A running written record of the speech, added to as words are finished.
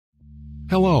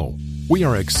Hello. We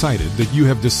are excited that you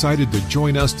have decided to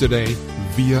join us today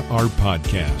via our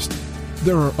podcast.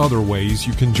 There are other ways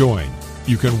you can join.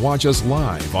 You can watch us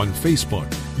live on Facebook,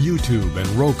 YouTube, and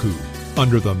Roku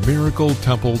under the Miracle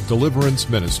Temple Deliverance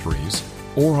Ministries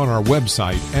or on our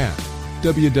website at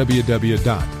www.mtdm.org.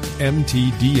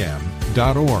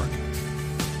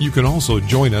 You can also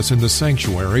join us in the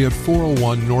sanctuary at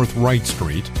 401 North Wright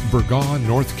Street, Burgaw,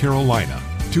 North Carolina,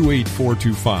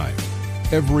 28425,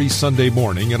 every Sunday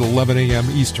morning at 11 a.m.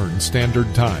 Eastern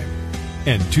Standard Time,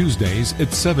 and Tuesdays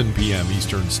at 7 p.m.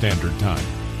 Eastern Standard Time.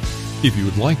 If you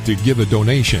would like to give a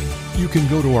donation, you can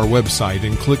go to our website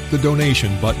and click the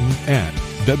donation button at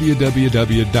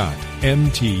www.mtdm.org.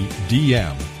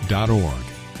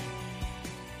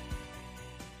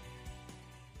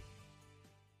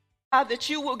 God, that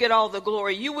you will get all the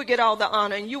glory, you will get all the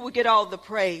honor, and you will get all the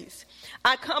praise.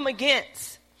 I come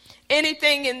against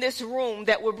anything in this room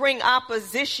that will bring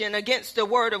opposition against the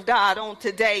word of God on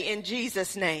today in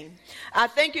Jesus' name. I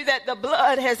thank you that the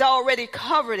blood has already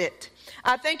covered it.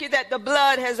 I thank you that the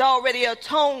blood has already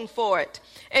atoned for it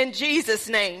in Jesus'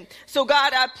 name. So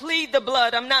God, I plead the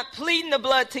blood. I'm not pleading the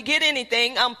blood to get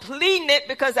anything. I'm pleading it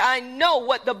because I know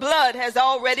what the blood has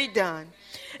already done.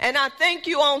 And I thank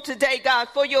you on today, God,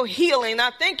 for your healing.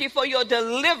 I thank you for your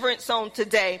deliverance on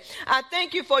today. I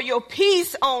thank you for your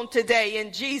peace on today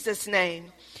in Jesus'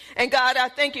 name. And God, I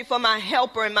thank you for my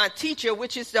helper and my teacher,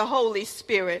 which is the Holy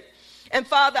Spirit. And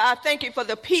Father, I thank you for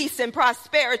the peace and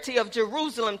prosperity of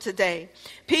Jerusalem today.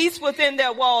 Peace within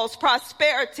their walls,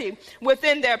 prosperity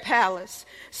within their palace.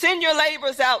 Send your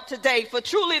laborers out today, for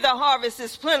truly the harvest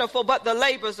is plentiful, but the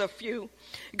laborers are few.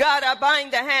 God, I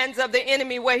bind the hands of the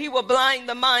enemy where he will blind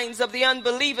the minds of the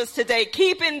unbelievers today,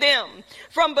 keeping them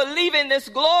from believing this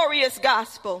glorious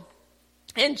gospel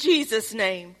in Jesus'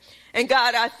 name. And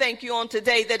God, I thank you on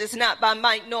today that it's not by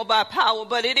might nor by power,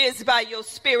 but it is by your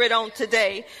spirit on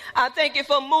today. I thank you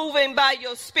for moving by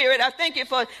your spirit. I thank you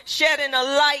for shedding a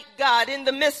light, God, in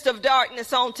the midst of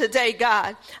darkness on today,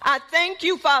 God. I thank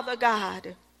you, Father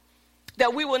God,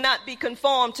 that we will not be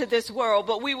conformed to this world,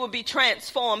 but we will be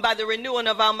transformed by the renewing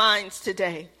of our minds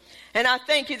today. And I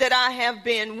thank you that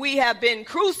we have been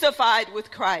crucified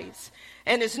with Christ.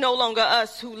 And it's no longer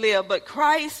us who live, but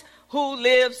Christ who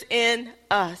lives in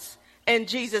us. In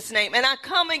Jesus' name. And I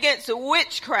come against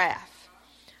witchcraft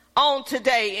on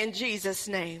today in Jesus'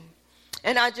 name.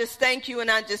 And I just thank you and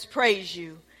I just praise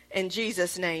you in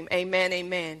Jesus' name. Amen,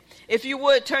 amen. If you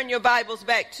would, turn your Bibles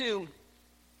back to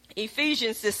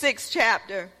Ephesians, the 6th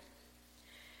chapter.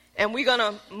 And we're going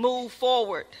to move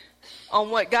forward on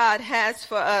what God has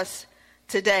for us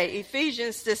today.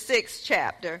 Ephesians, the 6th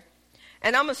chapter.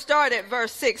 And I'm going to start at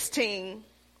verse 16.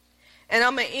 And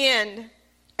I'm going to end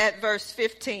at verse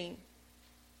 15.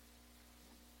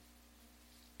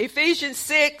 Ephesians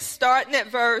 6, starting at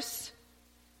verse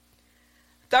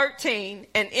 13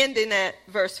 and ending at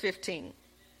verse 15.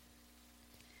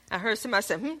 I heard somebody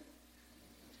say,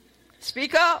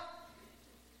 Speak up.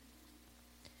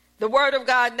 The word of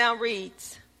God now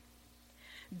reads,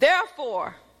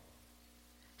 Therefore,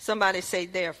 somebody say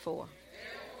therefore.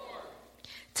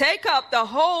 Take up the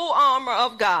whole armor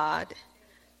of God,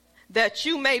 that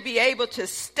you may be able to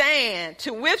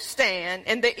withstand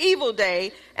in the evil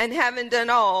day, and having done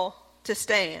all, to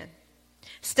stand.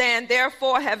 Stand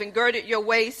therefore, having girded your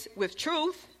waist with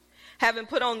truth, having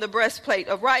put on the breastplate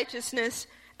of righteousness,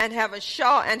 and having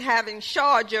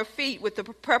shod your feet with the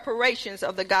preparations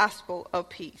of the gospel of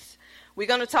peace. We're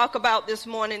going to talk about this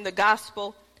morning the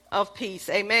gospel of peace.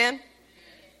 Amen?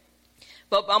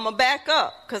 But I'm going to back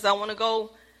up because I want to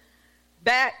go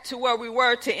back to where we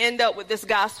were to end up with this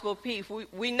gospel of peace.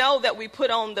 We know that we put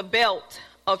on the belt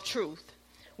of truth.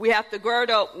 We have to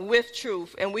gird up with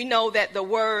truth, and we know that the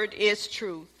word is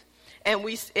truth. And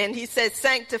he says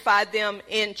sanctify them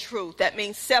in truth. That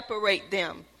means separate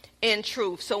them in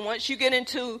truth. So once you get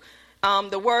into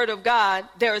the word of God,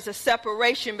 there is a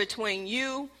separation between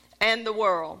you and the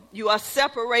world. You are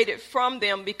separated from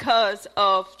them because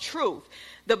of truth.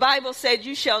 The Bible said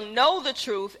you shall know the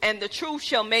truth, and the truth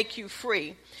shall make you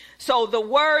free. So the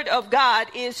word of God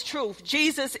is truth.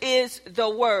 Jesus is the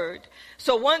word.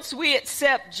 So once we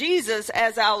accept Jesus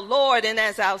as our Lord and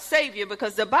as our Savior,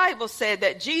 because the Bible said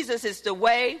that Jesus is the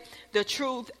way, the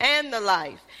truth, and the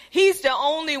life. He's the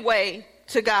only way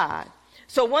to God.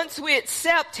 So once we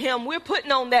accept him, we're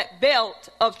putting on that belt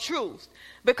of truth,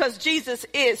 because Jesus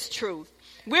is truth.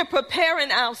 We're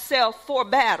preparing ourselves for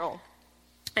battle.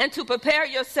 And to prepare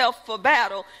yourself for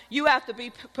battle, you have to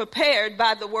be prepared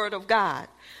by the word of God.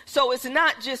 So it's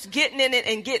not just getting in it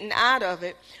and getting out of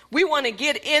it. We want to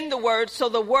get in the word so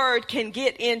the word can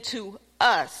get into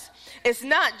us. It's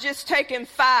not just taking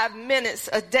 5 minutes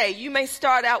a day. You may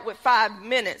start out with 5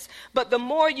 minutes, but the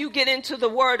more you get into the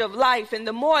word of life and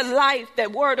the more life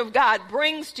that word of God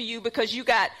brings to you because you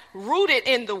got rooted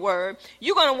in the word,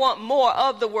 you're going to want more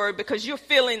of the word because you're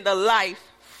feeling the life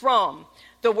from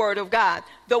the word of God.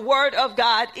 The word of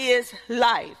God is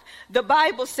life. The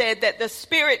Bible said that the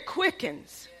spirit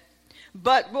quickens,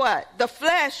 but what? The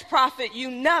flesh profit you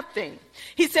nothing.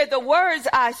 He said, the words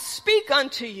I speak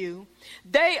unto you,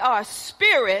 they are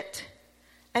spirit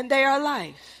and they are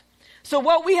life. So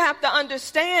what we have to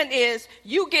understand is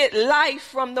you get life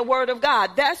from the word of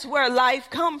God. That's where life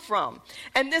comes from.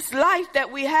 And this life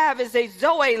that we have is a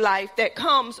Zoe life that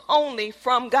comes only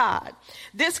from God.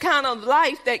 This kind of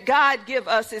life that God give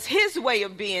us is his way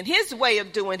of being, his way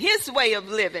of doing, his way of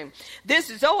living. This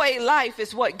Zoe life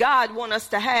is what God wants us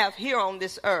to have here on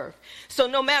this earth. So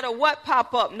no matter what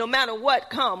pop up, no matter what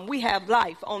come, we have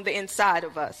life on the inside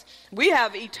of us. We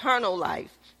have eternal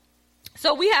life.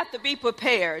 So we have to be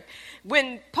prepared.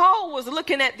 When Paul was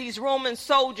looking at these Roman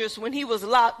soldiers when he was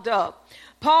locked up,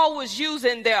 Paul was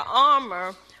using their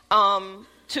armor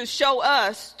to show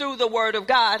us through the word of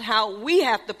God how we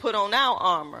have to put on our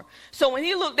armor. So when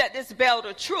he looked at this belt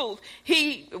of truth,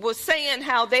 he was saying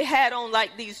how they had on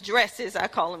like these dresses, I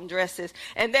call them dresses,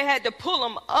 and they had to pull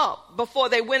them up before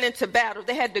they went into battle.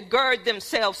 They had to gird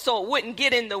themselves so it wouldn't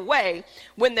get in the way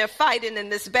when they're fighting in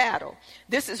this battle.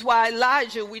 This is why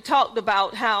Elijah, we talked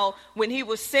about how when he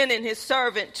was sending his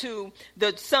servant to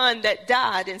the son that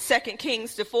died in 2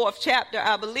 Kings, the 4th chapter,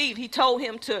 I believe, he told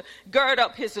him to gird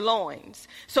up his loins.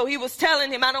 So he was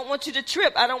telling him, I don't want you to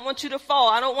trip. I don't want you to fall.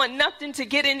 I don't want nothing to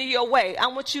get into your way. I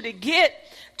want you to get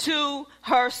to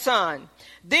her son.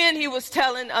 Then he was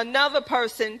telling another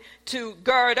person to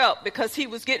gird up because he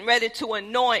was getting ready to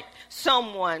anoint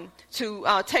someone to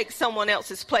take someone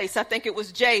else's place. I think it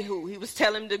was Jehu. He was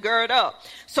telling him to gird up.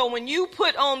 So when you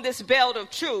put on this belt of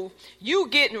truth, you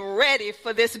getting ready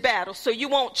for this battle. So you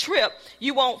won't trip.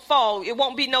 You won't fall. It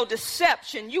won't be no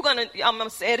deception. I'm going to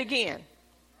say it again.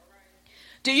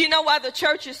 Do you know why the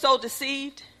church is so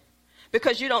deceived?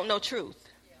 Because you don't know truth.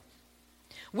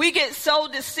 We get so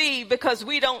deceived because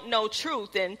we don't know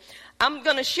truth. And I'm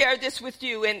going to share this with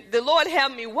you. And the Lord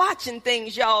have me watching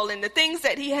things, y'all. And the things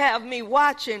that he have me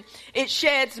watching, it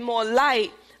sheds more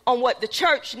light on what the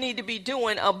church need to be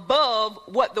doing above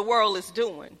what the world is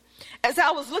doing. As I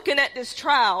was looking at this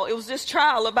trial, it was this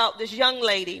trial about this young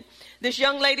lady. This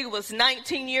young lady was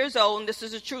 19 years old, and this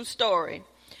is a true story.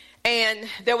 And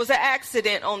there was an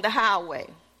accident on the highway.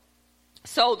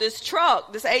 So this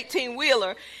truck, this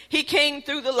 18-wheeler, he came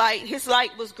through the light. His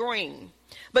light was green.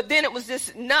 But then it was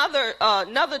this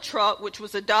another truck, which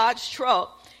was a Dodge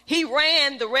truck. He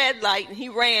ran the red light, and he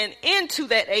ran into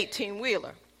that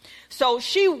 18-wheeler. So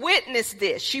she witnessed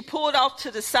this. She pulled off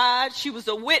to the side. She was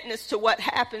a witness to what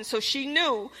happened. So she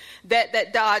knew that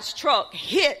that Dodge truck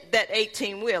hit that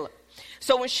 18-wheeler.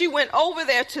 So when she went over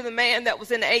there to the man that was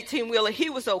in the 18-wheeler,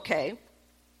 he was okay.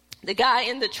 The guy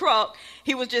in the truck,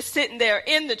 he was just sitting there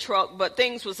in the truck, but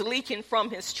things was leaking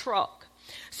from his truck.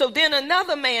 So then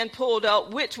another man pulled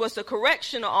up, which was a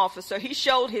correctional officer. He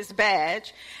showed his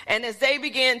badge. And as they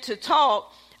began to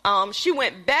talk, she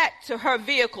went back to her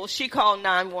vehicle. She called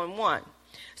 911.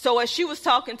 So as she was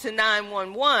talking to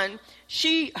 911,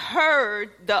 she heard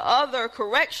the other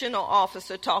correctional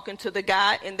officer talking to the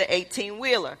guy in the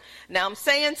 18-wheeler. Now, I'm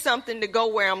saying something to go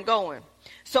where I'm going.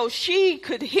 So she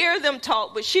could hear them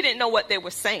talk, but she didn't know what they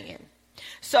were saying.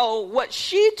 So what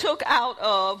she took out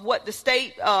of what the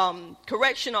state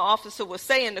correctional officer was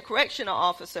saying, the correctional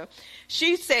officer,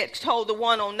 she told the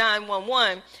one on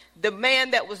 911, the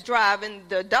man that was driving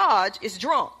the Dodge is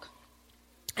drunk.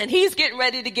 And he's getting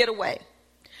ready to get away.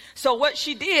 So what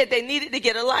she did, they needed to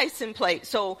get a license plate.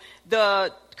 So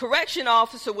the correction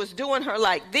officer was doing her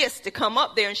like this to come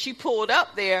up there, and she pulled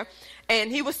up there, and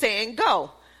he was saying,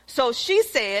 go. So she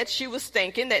said she was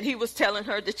thinking that he was telling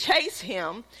her to chase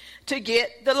him to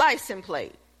get the license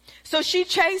plate. So she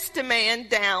chased the man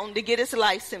down to get his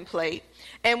license plate.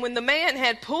 And when the man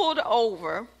had pulled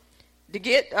over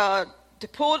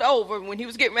when he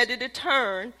was getting ready to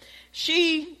turn,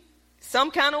 she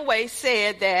some kind of way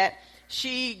said that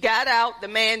she got out, the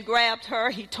man grabbed her,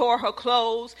 he tore her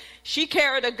clothes. She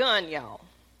carried a gun, y'all.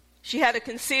 She had a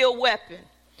concealed weapon.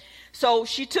 So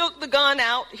she took the gun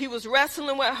out. He was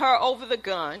wrestling with her over the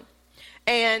gun,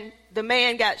 and the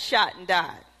man got shot and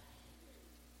died.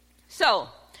 So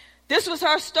this was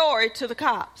her story to the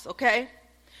cops, okay?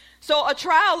 So a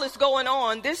trial is going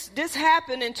on. This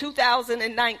happened in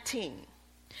 2019.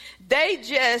 They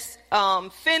just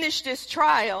finished this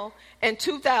trial in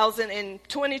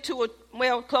 2022,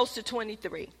 well, close to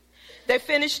 23. They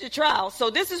finished the trial. So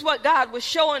this is what God was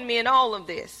showing me in all of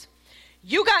this.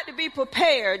 You got to be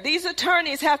prepared. These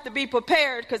attorneys have to be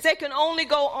prepared because they can only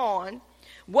go on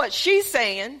what she's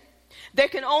saying. They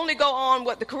can only go on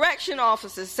what the correction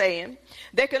officer is saying.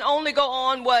 They can only go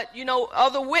on what,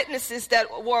 other witnesses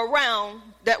that were around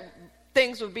that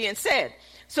things were being said.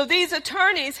 So these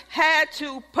attorneys had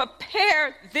to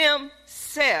prepare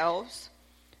themselves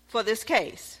for this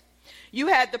case. You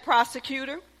had the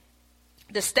prosecutor,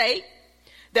 the state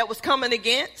that was coming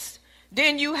against.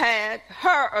 Then you had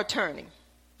her attorney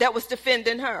that was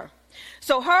defending her.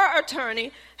 So her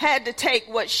attorney had to take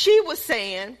what she was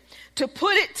saying to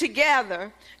put it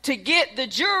together to get the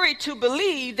jury to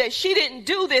believe that she didn't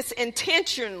do this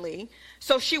intentionally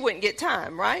so she wouldn't get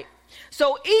time, right?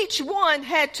 So each one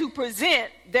had to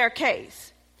present their case.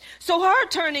 So her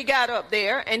attorney got up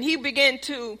there and he began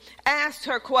to ask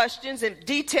her questions in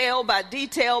detail by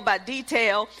detail by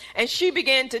detail, and she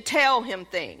began to tell him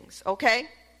things, okay?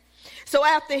 So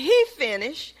after he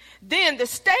finished, then the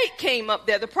state came up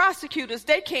there, the prosecutors,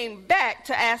 they came back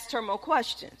to ask her more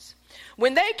questions.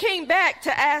 When they came back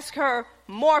to ask her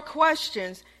more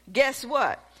questions, guess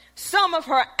what? Some of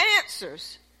her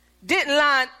answers didn't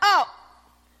line up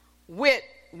with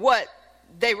what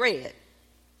they read.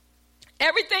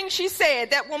 Everything she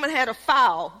said, that woman had a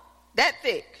file that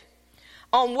thick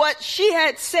on what she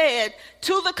had said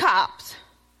to the cops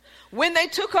when they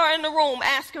took her in the room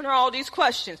asking her all these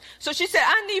questions. So she said,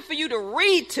 I need for you to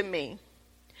read to me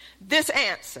this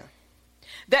answer.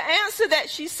 The answer that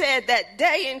she said that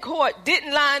day in court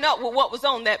didn't line up with what was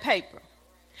on that paper.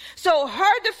 So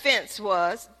her defense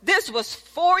was, this was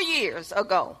 4 years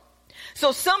ago.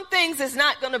 So some things is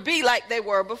not going to be like they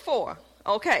were before.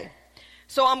 Okay.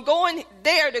 So I'm going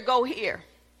there to go here.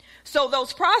 So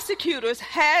those prosecutors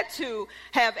had to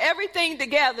have everything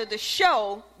together to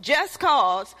show just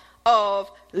cause of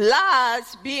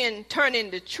lies being turned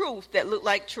into truth that looked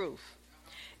like truth.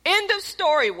 End of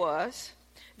story was,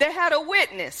 they had a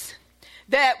witness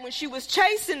that when she was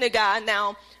chasing the guy,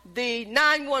 now the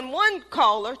 911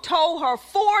 caller told her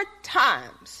 4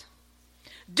 times,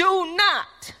 do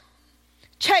not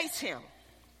chase him.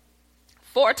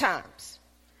 4 times.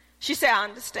 She said, I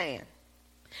understand.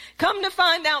 Come to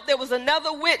find out there was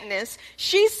another witness.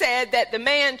 She said that the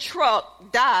man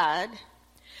truck died.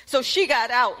 So she got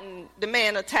out and the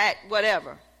man attacked,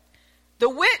 whatever. The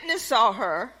witness saw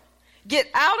her get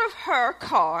out of her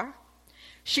car.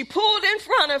 She pulled in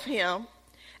front of him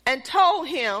and told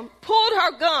him, pulled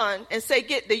her gun and said,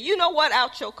 get the you know what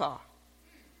out your car.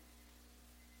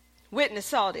 Witness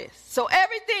saw this. So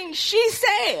everything she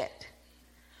said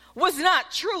was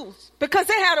not truth because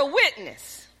they had a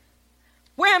witness.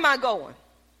 Where am I going?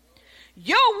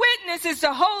 Your witness is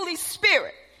the Holy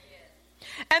Spirit.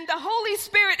 And the Holy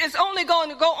Spirit is only going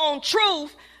to go on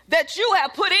truth that you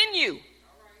have put in you.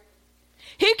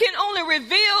 He can only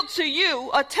reveal to you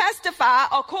or testify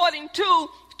according to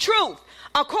truth,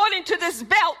 according to this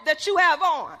belt that you have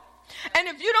on. And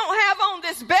if you don't have on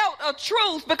this belt of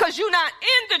truth because you're not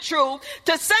in the truth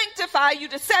to sanctify you,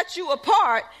 to set you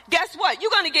apart, guess what?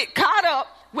 You're going to get caught up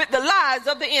with the lies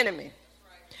of the enemy.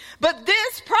 But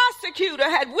this prosecutor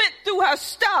had went through her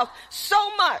stuff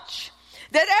so much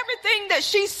that everything that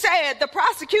she said, the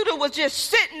prosecutor was just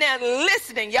sitting there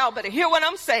listening. Y'all better hear what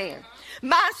I'm saying.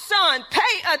 My son,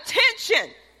 pay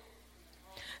attention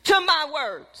to my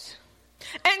words.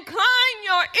 Incline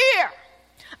your ear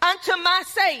unto my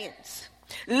sayings.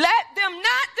 Let them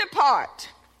not depart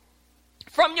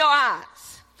from your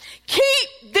eyes.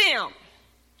 Keep them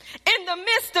in the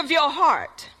midst of your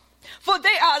heart, for they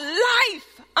are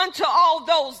life unto all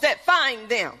those that find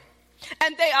them,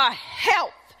 and they are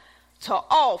health to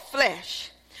all flesh.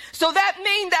 So that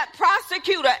means that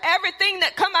prosecutor, everything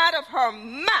that come out of her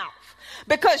mouth,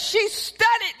 because she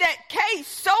studied that case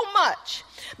so much,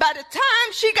 by the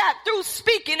time she got through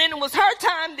speaking and it was her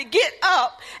time to get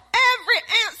up,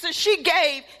 every answer she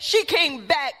gave, she came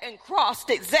back and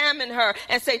cross-examined her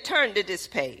and say, turn to this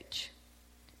page.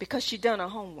 Because she done her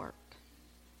homework.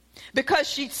 Because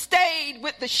she stayed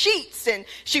with the sheets and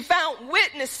she found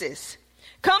witnesses.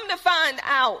 Come to find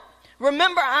out,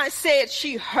 remember I said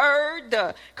she heard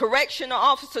the correctional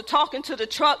officer talking to the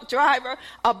truck driver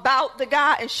about the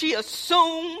guy and she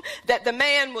assumed that the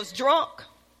man was drunk?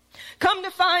 Come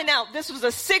to find out, this was a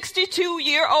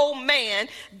 62-year-old man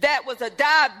that was a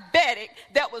diabetic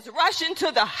that was rushing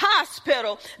to the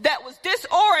hospital, that was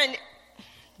disoriented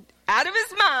out of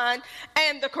his mind,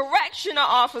 and the correctional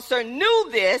officer knew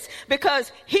this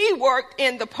because he worked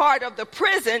in the part of the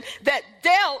prison that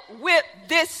dealt with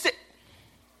this.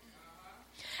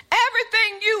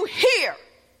 Everything you hear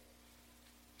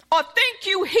or think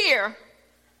you hear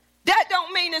that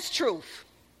don't mean it's truth.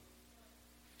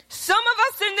 Some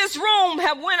of us in this room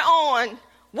have went on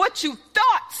what you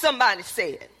thought somebody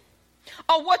said,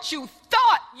 or what you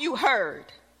thought you heard,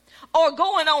 or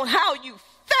going on how you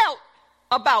felt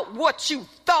about what you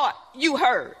thought you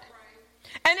heard.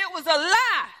 And it was a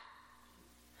lie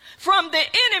from the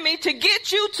enemy to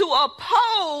get you to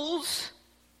oppose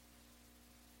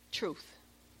truth.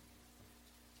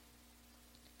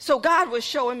 So God was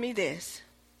showing me this.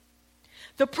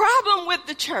 The problem with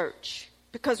the church,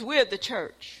 because we're the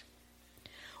church,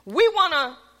 we want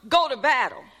to go to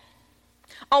battle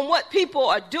on what people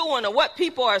are doing or what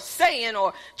people are saying,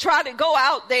 or try to go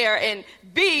out there and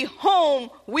be whom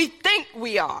we think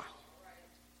we are.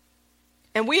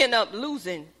 And we end up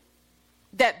losing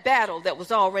that battle that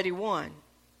was already won.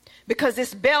 Because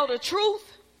this belt of truth,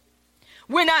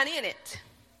 we're not in it.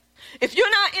 If you're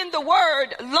not in the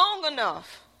word long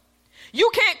enough, you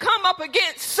can't come up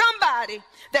against somebody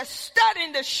that's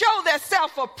studying to show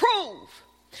themselves approved,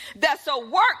 that's a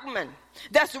workman,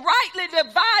 that's rightly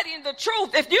dividing the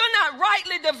truth. If you're not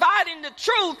rightly dividing the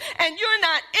truth and you're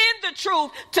not in the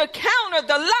truth to counter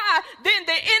the lie, then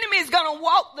the enemy is going to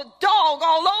walk the dog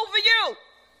all over you.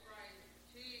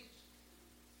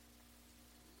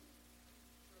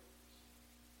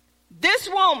 This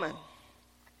woman,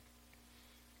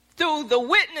 through the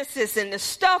witnesses and the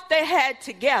stuff they had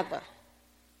together,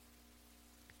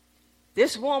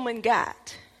 this woman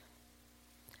got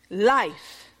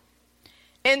life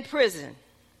in prison,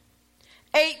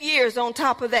 8 years on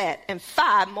top of that, and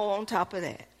 5 more on top of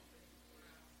that.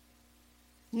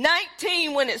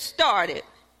 19 when it started,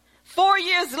 4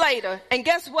 years later, and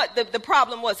guess what the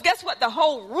problem was? Guess what the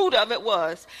whole root of it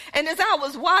was? And as I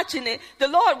was watching it, the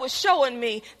Lord was showing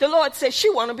me, the Lord said, she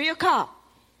want to be a cop.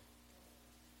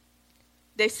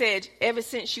 They said ever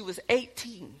since she was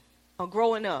 18 or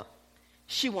growing up,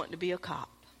 she wanted to be a cop.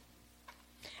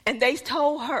 And they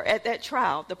told her at that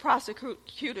trial, the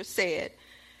prosecutor said,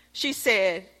 she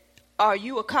said, are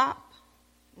you a cop?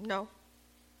 No.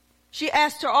 She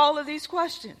asked her all of these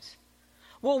questions.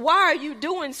 Well, why are you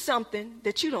doing something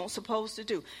that you don't supposed to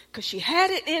do? Because she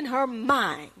had it in her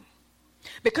mind.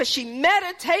 Because she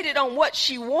meditated on what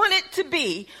she wanted to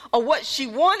be or what she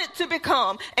wanted to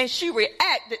become, and she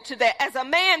reacted to that. As a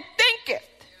man thinketh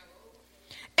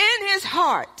in his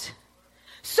heart,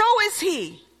 so is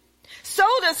he. So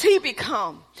does he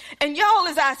become. And y'all,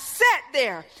 as I sat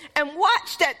there and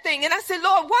watched that thing, and I said,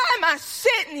 Lord, why am I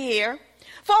sitting here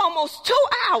for almost 2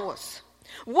 hours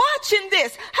watching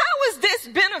this? How is this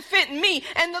benefiting me?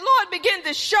 And the Lord began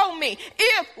to show me,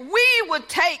 if we would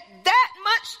take that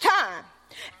much time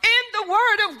in the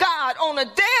word of God on a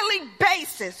daily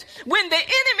basis, when the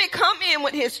enemy come in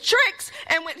with his tricks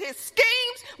and with his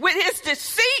schemes, with his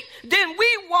deceit, then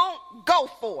we won't go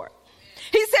for it.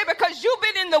 He said, because you've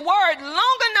been in the word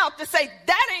long enough to say,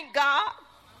 that ain't God.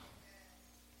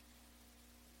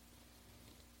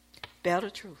 Belt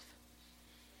of truth.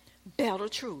 Belt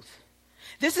of truth.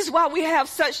 This is why we have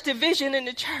such division in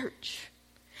the church.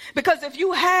 Because if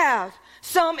you have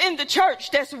some in the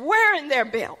church that's wearing their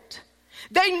belt,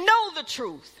 they know the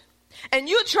truth, and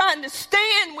you're trying to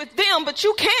stand with them, but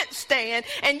you can't stand,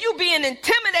 and you being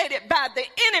intimidated by the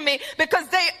enemy because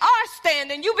they are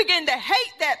standing. You begin to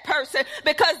hate that person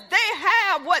because they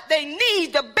have what they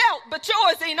need, the belt, but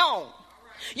yours ain't on.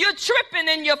 You're tripping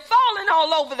and you're falling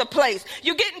all over the place.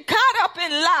 You're getting caught up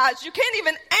in lies. You can't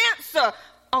even answer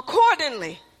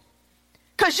accordingly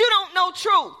because you don't know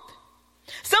truth.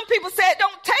 Some people say it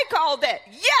don't take all that.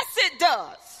 Yes, it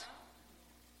does.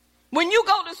 When you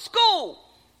go to school,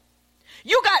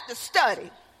 you got to study.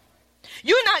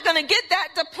 You're not going to get that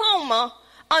diploma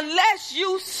unless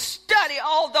you study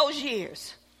all those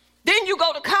years. Then you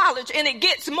go to college and it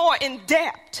gets more in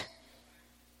depth.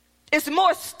 It's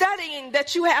more studying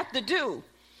that you have to do.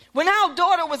 When our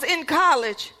daughter was in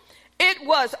college, it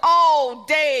was all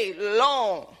day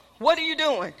long. What are you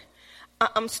doing?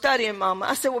 I'm studying, Mama.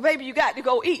 I said, well, baby, you got to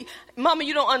go eat. Mama,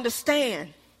 you don't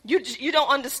understand. You don't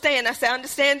understand. I said, I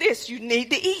understand this. You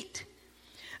need to eat.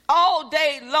 All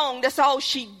day long, that's all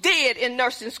she did in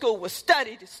nursing school was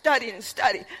study to study and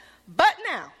study. But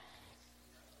now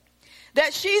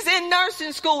that she's in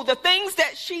nursing school, the things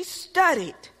that she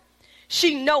studied,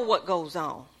 she know what goes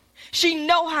on. She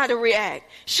know how to react.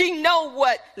 She know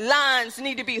what lines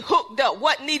need to be hooked up,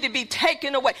 what need to be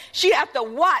taken away. She have to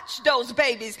watch those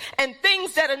babies and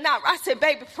things that are not. I said,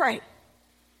 baby, pray.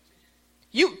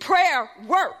 Prayer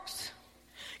works.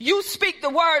 You speak the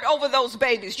word over those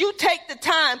babies. You take the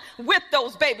time with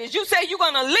those babies. You say you're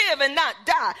going to live and not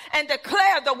die and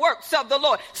declare the works of the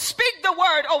Lord. Speak the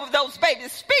word over those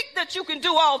babies. Speak that you can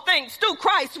do all things through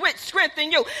Christ which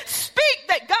strengthen you. Speak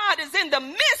that God is in the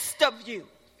midst of you.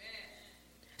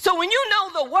 So when you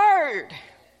know the word,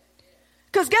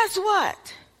 because guess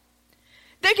what?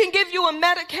 They can give you a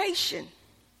medication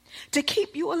to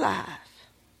keep you alive.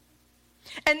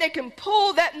 And they can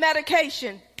pull that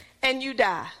medication and you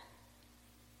die.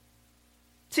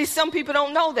 See, some people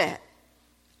don't know that.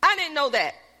 I didn't know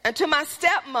that until my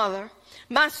stepmother,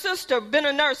 my sister, been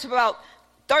a nurse for about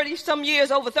 30-some years,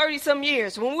 over 30-some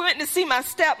years. When we went to see my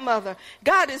stepmother,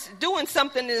 God is doing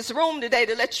something in this room today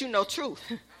to let you know truth.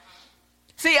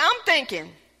 See, I'm thinking,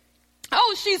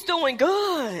 oh, she's doing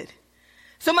good.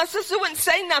 So my sister wouldn't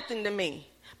say nothing to me,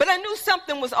 but I knew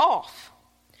something was off.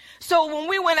 So when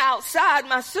we went outside,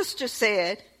 my sister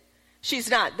said,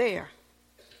 she's not there.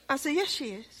 I said, yes, she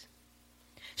is.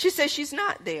 She said, she's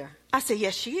not there. I said,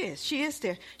 yes, she is. She is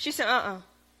there. She said,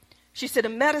 She said, the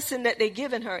medicine that they're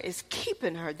giving her is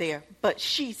keeping her there, but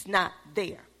she's not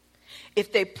there.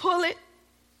 If they pull it,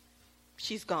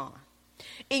 she's gone.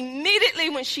 Immediately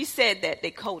when she said that,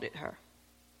 they coded her.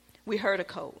 We heard a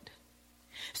code.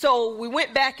 So we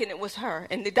went back and it was her.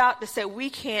 And the doctor said, we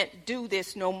can't do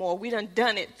this no more. We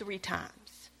done it 3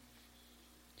 times.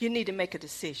 You need to make a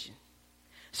decision.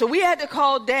 So we had to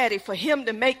call Daddy for him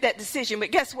to make that decision.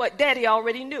 But guess what? Daddy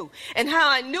already knew. And how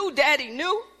I knew Daddy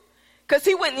knew? Because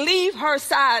he wouldn't leave her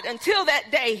side until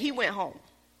that day he went home.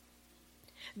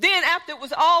 Then after it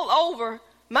was all over,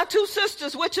 my 2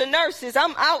 sisters, which are nurses,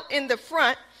 I'm out in the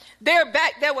front. They're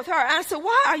back there with her. I said,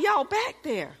 why are y'all back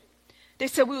there? They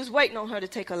said, we was waiting on her to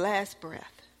take her last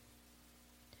breath.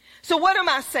 So what am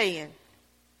I saying?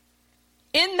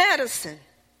 In medicine,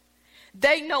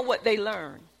 they know what they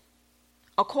learn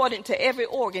according to every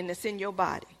organ that's in your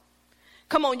body.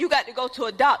 Come on, you got to go to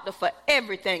a doctor for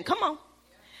everything. Come on.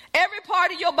 Every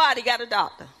part of your body got a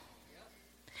doctor.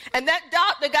 And that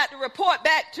doctor got to report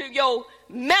back to your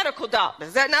medical doctor.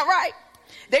 Is that not right?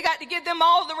 They got to give them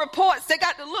all the reports. They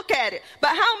got to look at it.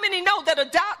 But how many know that a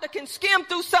doctor can skim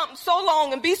through something so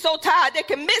long and be so tired they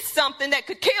can miss something that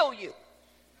could kill you?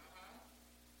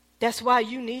 That's why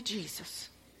you need Jesus.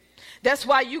 That's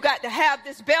why you got to have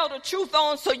this belt of truth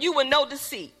on so you will know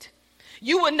deceit.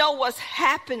 You will know what's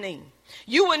happening.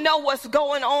 You will know what's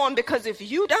going on, because if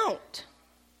you don't,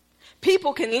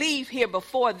 people can leave here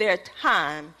before their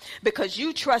time because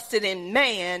you trusted in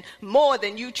man more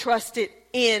than you trusted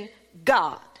in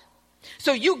God.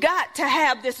 So you got to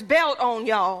have this belt on,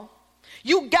 y'all.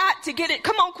 You got to get it.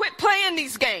 Come on, quit playing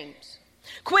these games.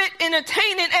 Quit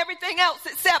entertaining everything else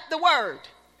except the word.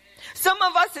 Some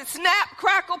of us is snap,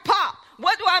 crackle, pop.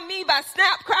 What do I mean by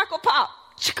snap, crackle, pop?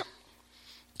 Chicka,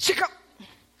 chicka.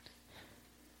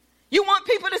 You want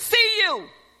people to see you.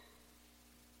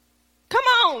 Come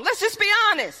on, let's just be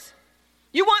honest.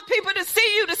 You want people to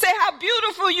see you, to say how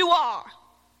beautiful you are.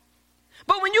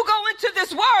 But when you go into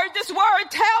this word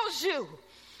tells you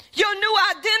your new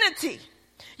identity.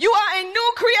 You are a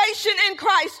new creation in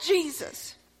Christ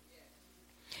Jesus.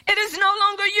 It is no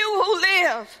longer you who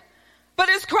live, but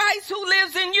it's Christ who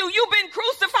lives in you. You've been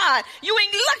crucified. You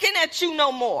ain't looking at you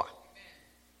no more.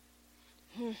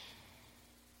 When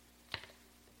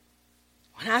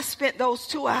I spent those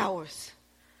 2 hours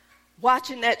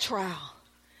watching that trial,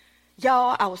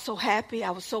 y'all, I was so happy.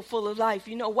 I was so full of life.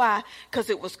 You know why? Because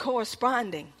it was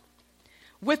corresponding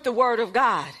with the word of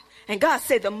God. And God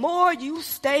said, the more you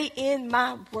stay in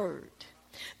my word,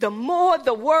 the more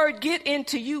the word get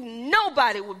into you,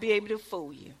 nobody will be able to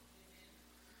fool you.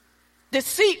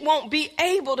 Deceit won't be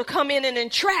able to come in and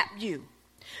entrap you,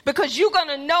 because you're going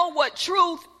to know what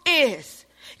truth is.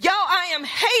 Y'all, I am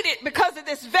hated because of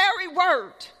this very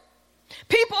word.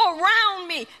 People around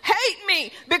me hate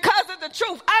me because of the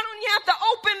truth. I don't even have to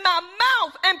open my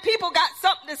mouth and people got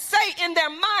something to say in their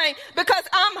mind because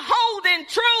I'm holding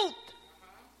truth.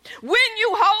 When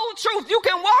you hold truth, you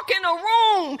can walk in a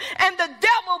room and the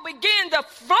devil begin to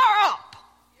flare up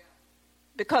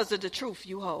because of the truth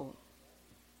you hold.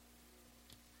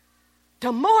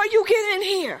 The more you get in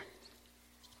here,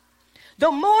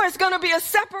 the more it's going to be a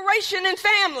separation in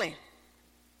family.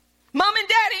 Mom and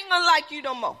dad ain't going to like you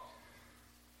no more.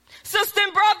 Sister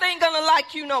and brother ain't going to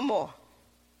like you no more.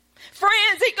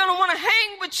 Friends ain't going to want to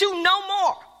hang with you no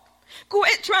more.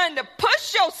 Quit trying to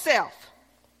push yourself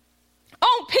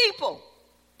on people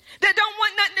that don't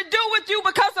want nothing to do with you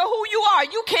because of who you are.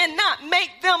 You cannot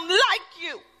make them like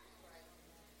you.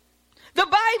 The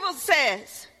Bible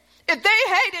says, if they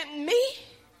hated me,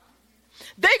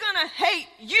 they're going to hate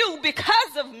you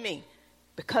because of me,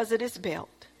 because of this belt.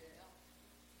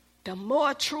 the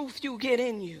more truth you get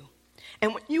in you.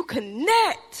 And when you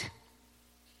connect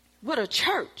with a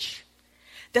church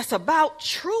that's about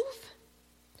truth,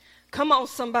 come on,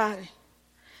 somebody.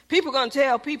 People going to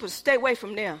tell people to stay away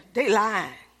from there. They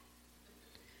lying.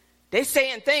 They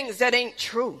saying things that ain't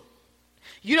true.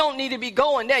 You don't need to be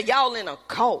going there. Y'all in a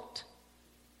cult.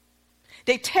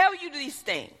 They tell you these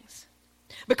things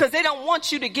because they don't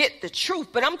want you to get the truth.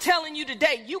 But I'm telling you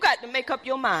today, you got to make up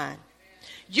your mind.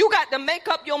 You got to make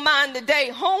up your mind today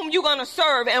whom you're going to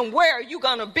serve and where you're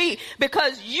going to be,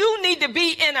 because you need to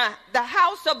be in the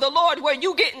house of the Lord where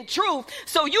you getting truth,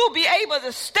 so you'll be able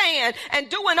to stand, and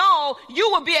doing all, you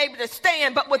will be able to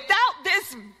stand. But without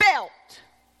this belt,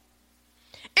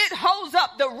 it holds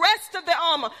up the rest of the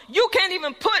armor. You can't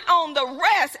even put on the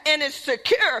rest and it's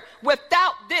secure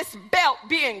without this belt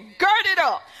being girded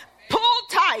up, pulled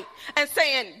tight, and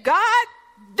saying, God,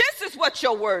 this is what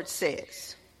your word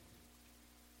says.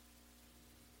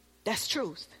 That's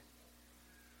truth.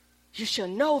 You shall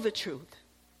know the truth,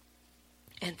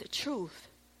 and the truth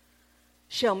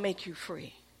shall make you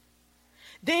free.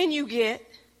 Then you get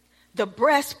the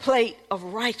breastplate of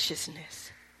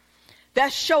righteousness.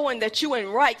 That's showing that you in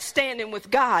right standing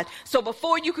with God. So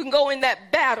before you can go in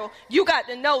that battle, you got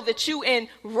to know that you in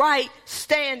right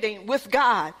standing with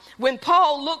God. When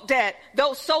Paul looked at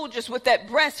those soldiers with that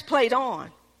breastplate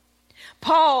on,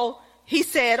 he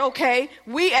said, okay,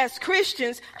 we as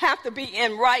Christians have to be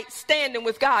in right standing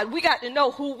with God. We got to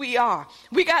know who we are.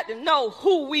 We got to know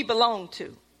who we belong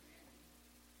to.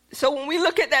 So when we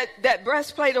look at that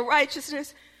breastplate of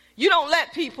righteousness, you don't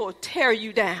let people tear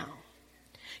you down.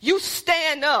 You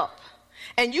stand up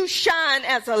and you shine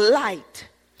as a light.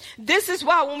 This is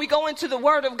why when we go into the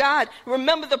word of God,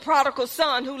 remember the prodigal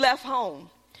son who left home.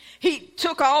 He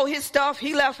took all his stuff.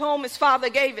 He left home. His father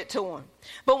gave it to him.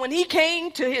 But when he came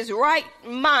to his right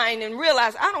mind and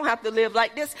realized, I don't have to live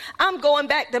like this. I'm going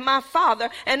back to my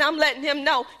father, and I'm letting him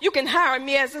know, you can hire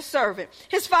me as a servant.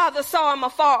 His father saw him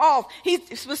afar off. He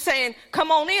was saying,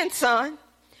 come on in, son.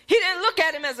 He didn't look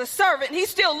at him as a servant. He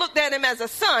still looked at him as a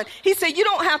son. He said, you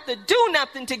don't have to do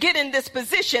nothing to get in this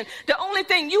position. The only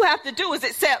thing you have to do is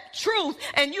accept truth,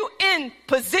 and you in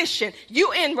position.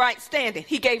 You in right standing.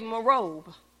 He gave him a robe.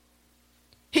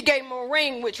 He gave him a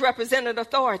ring, which represented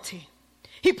authority.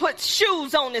 He put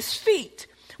shoes on his feet,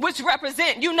 which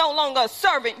represent you no longer a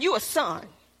servant, you a son.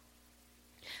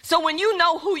 So when you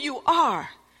know who you are,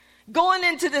 going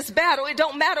into this battle, it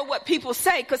don't matter what people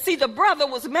say. Because see, the brother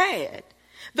was mad.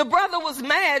 The brother was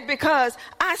mad because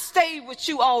I stayed with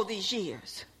you all these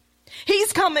years.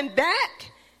 He's coming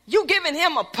back. You giving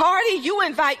him a party. You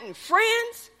inviting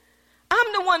friends.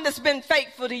 I'm the one that's been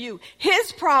faithful to you.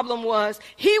 His problem was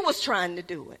he was trying to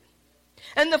do it.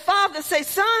 And the father said,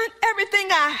 son, everything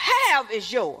I have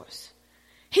is yours.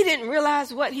 He didn't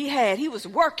realize what he had. He was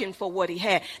working for what he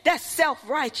had. That's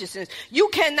self-righteousness. You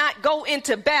cannot go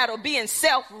into battle being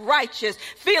self-righteous,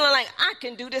 feeling like I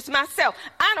can do this myself.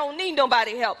 I don't need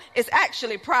nobody's help. It's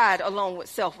actually pride along with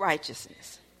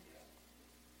self-righteousness.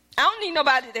 I don't need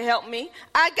nobody to help me.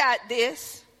 I got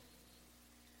this.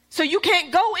 So you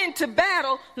can't go into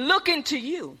battle looking to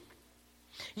you.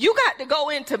 You got to go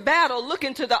into battle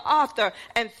looking to the author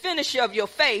and finisher of your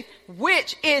faith,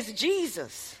 which is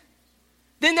Jesus.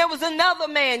 Then there was another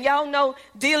man, y'all know,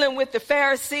 dealing with the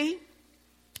Pharisee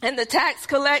and the tax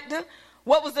collector.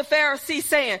 What was the Pharisee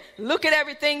saying? Look at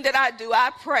everything that I do.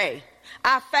 I pray.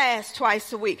 I fast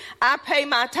twice a week. I pay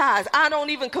my tithes. I don't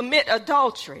even commit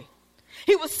adultery.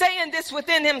 He was saying this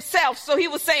within himself. So he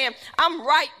was saying, I'm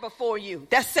right before you.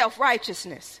 That's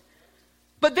self-righteousness.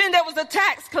 But then there was a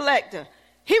tax collector.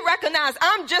 He recognized,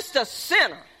 I'm just a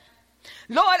sinner.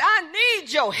 Lord, I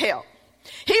need your help.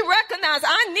 He recognized,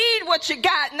 I need what you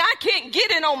got, and I can't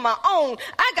get it on my own.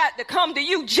 I got to come to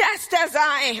you just as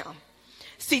I am.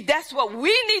 See, that's what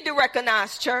we need to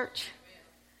recognize, church.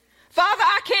 Father,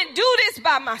 I can't do this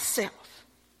by myself.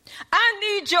 I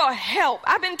need your help.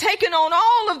 I've been taking on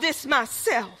all of this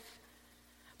myself.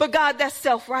 But God, that's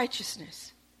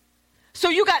self-righteousness. So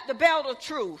you got the belt of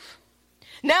truth.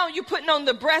 Now you're putting on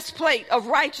the breastplate of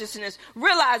righteousness,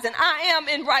 realizing I am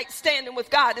in right standing with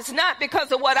God. It's not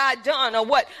because of what I've done or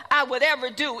what I would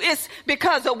ever do. It's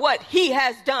because of what he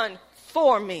has done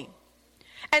for me.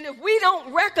 And if we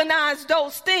don't recognize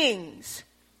those things,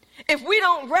 if we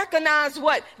don't recognize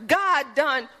what God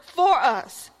done for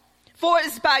us, for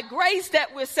it's by grace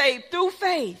that we're saved through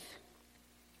faith,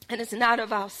 and it's not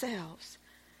of ourselves.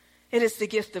 It is the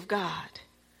gift of God.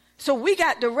 So we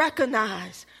got to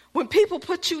recognize when people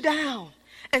put you down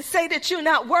and say that you're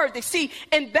not worthy. See,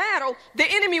 in battle, the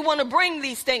enemy want to bring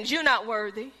these things. You're not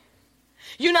worthy.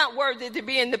 You're not worthy to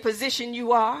be in the position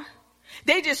you are.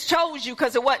 They just chose you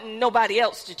because there wasn't nobody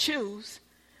else to choose.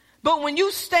 But when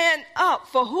you stand up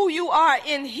for who you are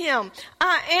in him,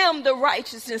 I am the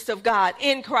righteousness of God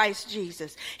in Christ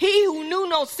Jesus. He who knew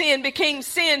no sin became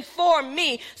sin for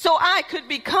me so I could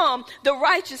become the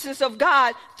righteousness of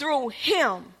God through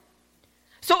him.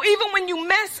 So even when you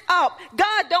mess up,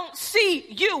 God don't see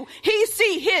you. He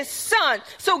see his son.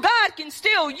 So God can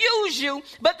still use you.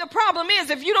 But the problem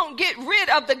is, if you don't get rid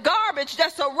of the garbage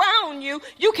that's around you,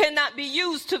 you cannot be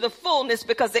used to the fullness,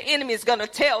 because the enemy is going to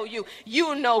tell you,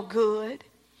 you're no good.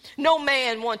 No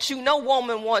man wants you. No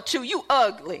woman wants you. You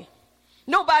ugly.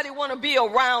 Nobody want to be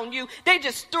around you. They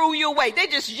just threw you away. They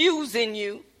just using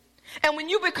you. And when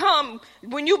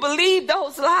you believe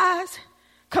those lies,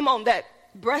 come on, that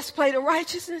breastplate of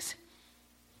righteousness,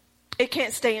 it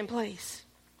can't stay in place.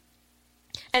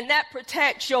 And that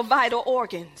protects your vital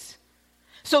organs.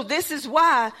 So this is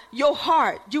why your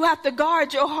heart, you have to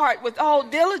guard your heart with all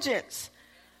diligence.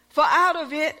 For out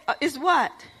of it is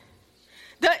what?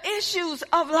 The issues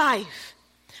of life.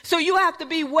 So you have to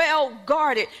be well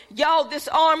guarded. Y'all, this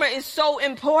armor is so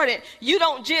important. You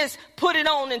don't just put it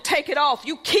on and take it off.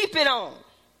 You keep it on.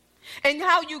 And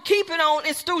how you keep it on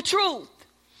is through truth.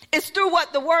 It's through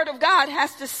what the word of God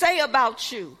has to say about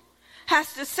you,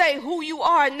 has to say who you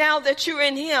are now that you're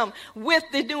in him, with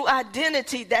the new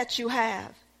identity that you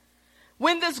have.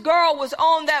 When this girl was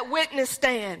on that witness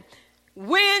stand,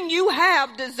 when you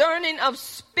have discerning of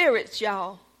spirits,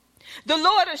 y'all, the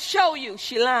Lord will show you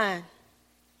she lying.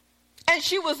 And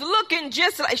she was looking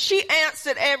just like, she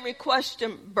answered every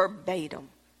question verbatim.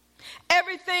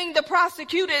 Everything the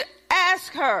prosecutor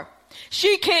asked her,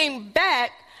 she came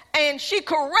back and she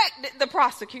corrected the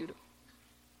prosecutor.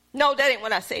 No, that ain't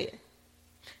what I said.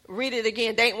 Read it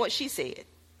again. That ain't what she said.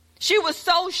 She was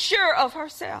so sure of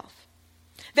herself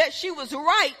that she was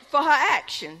right for her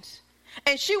actions.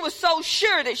 And she was so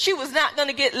sure that she was not going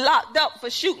to get locked up for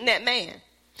shooting that man.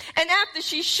 And after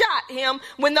she shot him,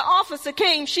 when the officer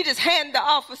came, she just handed the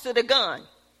officer the gun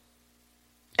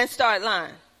and started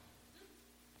lying.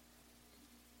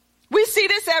 We see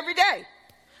this every day.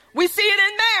 We see it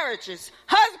in marriages.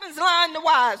 Husbands lying to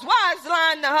wives. Wives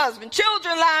lying to husbands.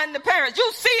 Children lying to parents.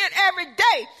 You see it every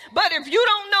day. But if you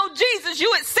don't know Jesus, you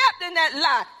accepting that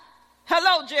lie.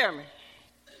 Hello, Jeremy.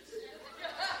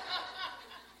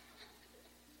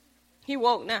 He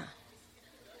woke now.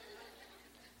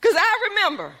 Because I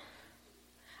remember,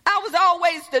 I was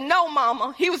always the no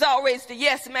mama. He was always the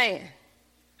yes man.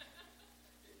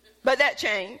 But that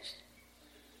changed.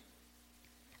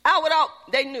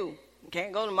 They knew.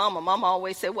 Can't go to mama. Mama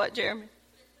always said what, Jeremy?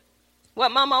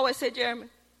 What mama always said, Jeremy?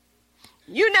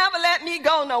 You never let me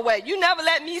go nowhere. You never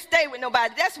let me stay with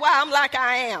nobody. That's why I'm like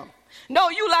I am. No,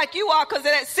 you like you are because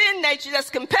of that sin nature that's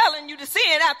compelling you to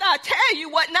sin after I tell you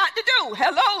what not to do.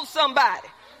 Hello, somebody.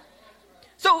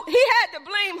 So he had to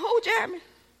blame who, Jeremy?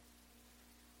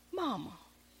 Mama.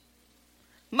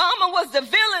 Mama was the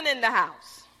villain in the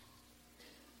house.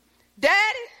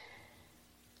 Daddy,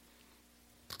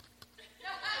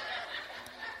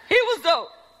 he was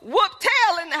the whoop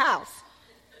tail in the house.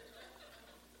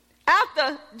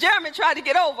 After Jeremy tried to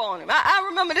get over on him. I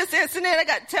remember this incident. I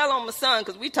got to tell on my son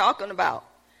because we talking about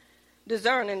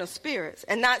discerning of spirits.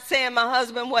 And not saying my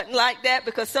husband wasn't like that,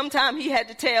 because sometimes he had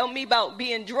to tell me about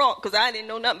being drunk because I didn't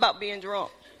know nothing about being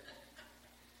drunk.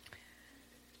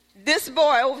 This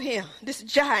boy over here, this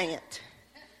giant,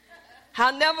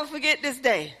 I'll never forget this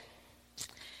day.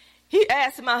 He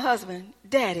asked my husband,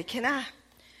 Daddy, can I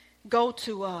go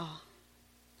to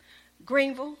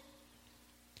Greenville?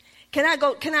 Can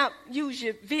I use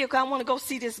your vehicle? I want to go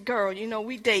see this girl. You know,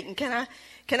 we dating. Can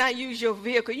I use your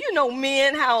vehicle? You know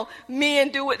men, how men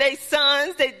do with their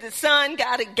sons. The son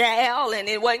got a gal, and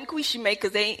it wasn't Quisha May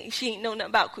because she ain't know nothing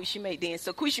about Quisha May then.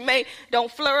 So Quisha May,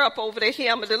 don't flare up over there. Here,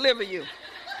 I'm going to deliver you.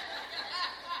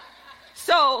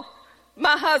 So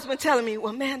my husband telling me,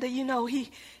 well, Amanda, you know, he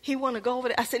want to go over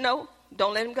there. I said, no,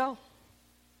 don't let him go.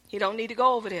 He don't need to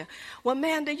go over there. Well,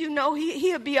 Amanda, you know,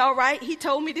 he'll be all right. He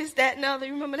told me this, that, and other.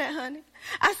 You remember that, honey?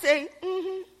 I say,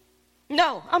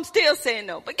 no, I'm still saying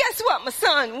no. But guess what? My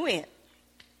son went.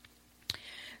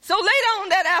 So later on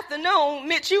that afternoon,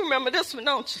 Mitch, you remember this one,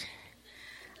 don't you?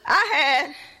 I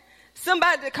had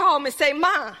somebody to call me and say,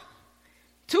 Ma,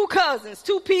 2 cousins,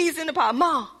 2 peas in the pot.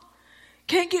 Ma,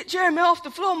 can't get Jeremy off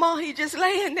the floor, Ma. He just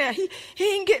laying there. He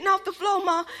ain't getting off the floor,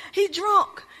 Ma. He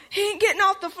drunk. He ain't getting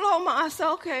off the floor, Ma. I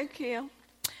said, okay, Kim.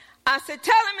 I said,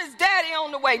 tell him his daddy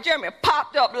on the way. Jeremy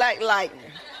popped up like lightning.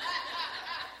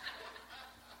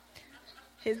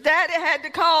 His daddy had to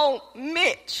call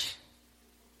Mitch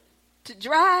to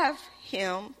drive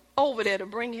him over there to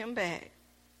bring him back.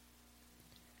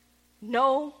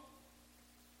 No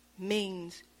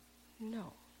means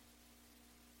no.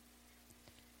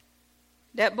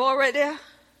 That boy right there,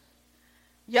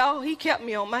 y'all, he kept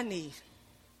me on my knees.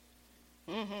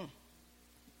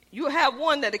 You have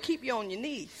one that'll keep you on your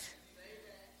knees,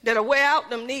 that'll wear out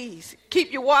them knees,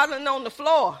 keep you waddling on the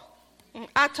floor.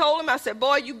 I told him, I said,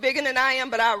 boy, you bigger than I am,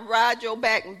 but I'll ride your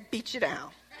back and beat you down.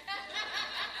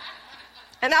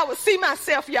 And I would see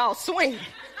myself, y'all, swinging.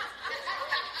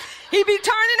 He'd be turning,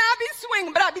 I'd be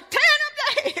swinging, but I'd be tearing up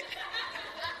the head.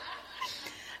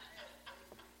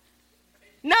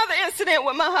 Another incident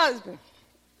with my husband.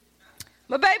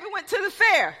 My baby went to the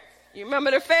fair. You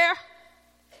remember the fair?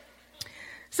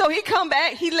 So he come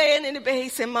back, he laying in the bed, he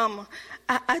said, Mama,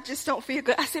 I just don't feel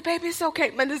good. I said, baby, it's okay.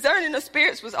 My discerning of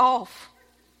spirits was off.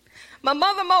 My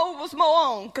mother mode was more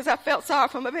on because I felt sorry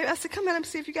for my baby. I said, come here, let me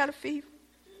see if you got a fever.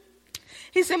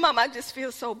 He said, Mama, I just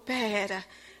feel so bad.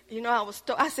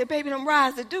 I said, baby, them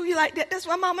rides that do you like that. That's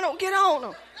why Mama don't get on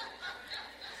them.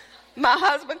 My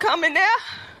husband come in there.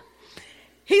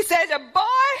 He said, the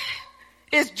boy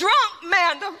is drunk,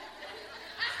 Manda.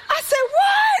 I said,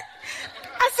 what?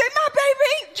 I said, my baby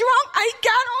ain't drunk. I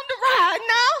got on the ride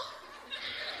now.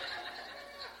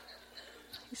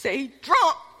 He said, he's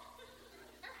drunk.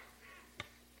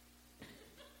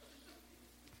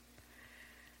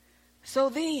 So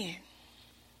then,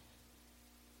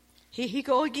 here he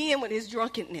go again with his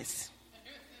drunkenness.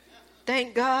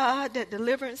 Thank God that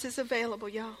deliverance is available,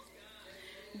 y'all.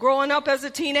 Growing up as a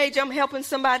teenager, I'm helping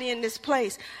somebody in this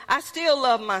place. I still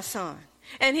love my son.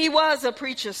 And he was a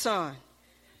preacher's son.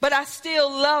 But I still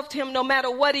loved him no matter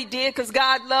what he did because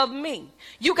God loved me.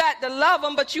 You got to love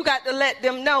them, but you got to let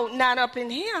them know, not up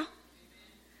in here.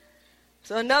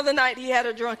 So another night he had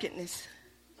a drunkenness.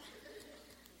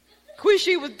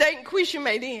 Quisha was dating Quisha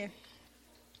May then.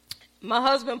 My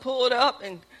husband pulled up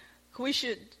and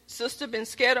Quisha's sister been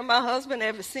scared of my husband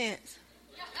ever since.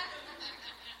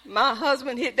 My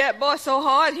husband hit that boy so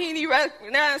hard he didn't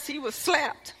recognize he was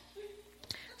slapped.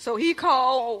 So he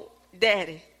called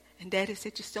Daddy. And Daddy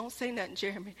said, just don't say nothing,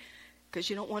 Jeremy, because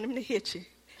you don't want him to hit you.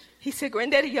 He said,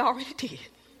 Granddaddy, you already did.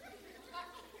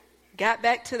 Got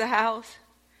back to the house.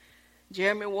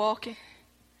 Jeremy walking.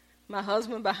 My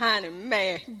husband behind him,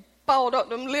 man, he balled up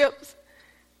them lips.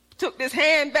 Took this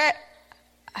hand back.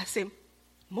 I said,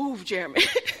 move, Jeremy.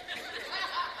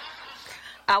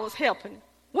 I was helping him.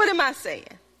 What am I saying?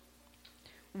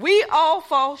 We all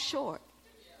fall short.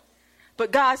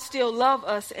 But God still loves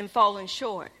us in falling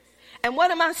short. And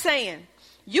what am I saying?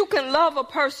 You can love a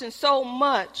person so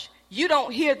much, you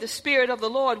don't hear the Spirit of the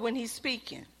Lord when he's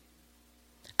speaking.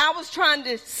 I was trying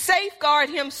to safeguard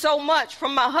him so much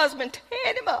from my husband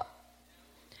tearing him up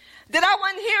that I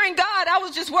wasn't hearing God. I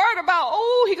was just worried about,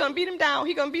 he's going to beat him down.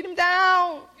 He's going to beat him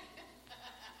down.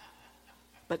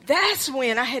 But that's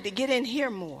when I had to get in here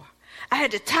more. I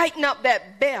had to tighten up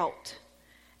that belt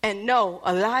and know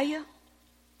a liar.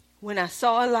 When I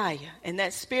saw a liar, and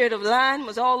that spirit of lying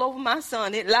was all over my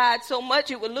son. It lied so much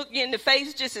it would look you in the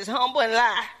face just as humble and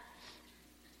lie.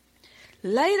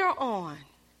 Later on,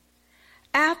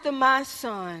 after my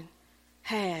son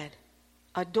had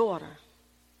a daughter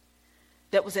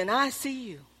that was in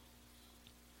ICU,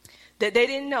 that they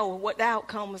didn't know what the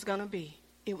outcome was going to be,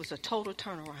 it was a total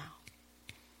turnaround.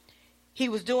 He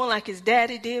was doing like his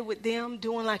daddy did with them,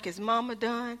 doing like his mama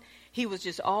done. He was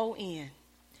just all in.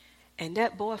 And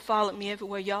that boy followed me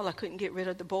everywhere. Y'all, I couldn't get rid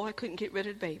of the boy. I couldn't get rid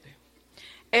of the baby.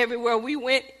 Everywhere we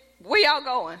went, where y'all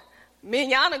going? Me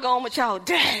and y'all are going with y'all,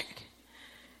 Dad.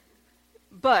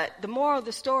 But the moral of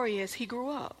the story is he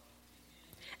grew up.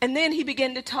 And then he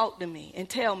began to talk to me and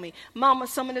tell me, Mama,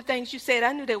 some of the things you said,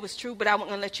 I knew they was true, but I wasn't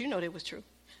going to let you know they was true.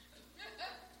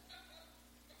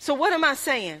 So what am I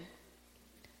saying?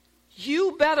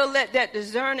 You better let that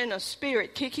discerning of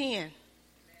spirit kick in.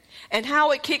 And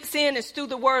how it kicks in is through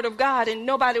the word of God, and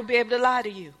nobody will be able to lie to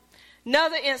you.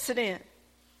 Another incident.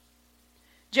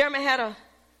 Jeremy had a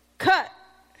cut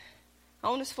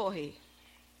on his forehead.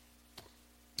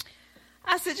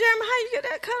 I said, Jeremy, how you get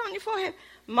that cut on your forehead?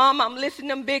 Mom, I'm lifting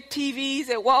them big TVs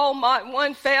at Walmart.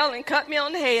 One fell and cut me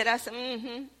on the head. I said,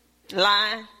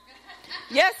 lying.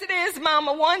 Yes, it is,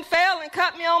 Mama. One fell and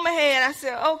cut me on my head. I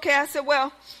said, okay. I said,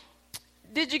 well,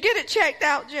 did you get it checked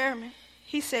out, Jeremy?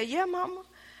 He said, yeah, Mama.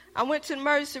 I went to the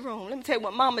emergency room. Let me tell you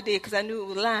what Mama did because I knew it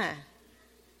was lying.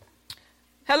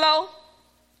 Hello?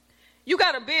 You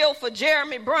got a bill for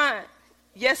Jeremy Bryant?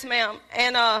 Yes, ma'am.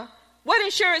 And what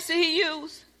insurance did he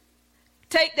use?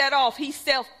 Take that off. He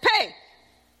self-pay.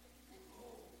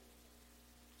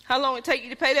 How long it take you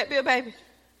to pay that bill, baby?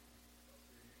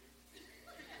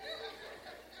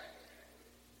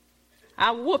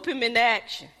 I whoop him into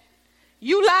action.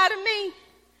 You lie to me,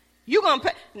 you going to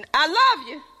pay. I love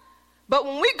you. But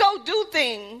when we go do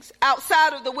things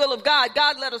outside of the will of God,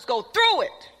 God let us go through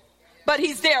it. But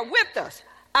he's there with us.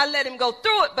 I let him go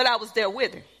through it, but I was there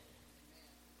with him.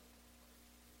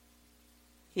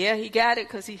 Yeah, he got it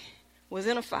because he was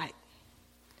in a fight.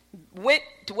 Went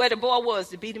to where the boy was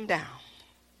to beat him down.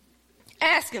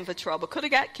 Asking for trouble. Could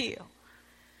have got killed.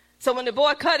 So when the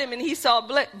boy cut him and he saw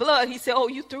blood, he said, oh,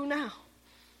 you through now?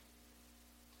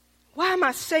 Why am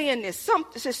I saying this?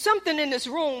 There's something in this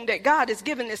room that God has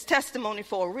given this testimony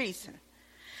for a reason.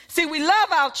 See, we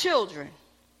love our children.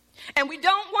 And we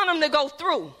don't want them to go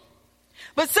through.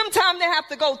 But sometimes they have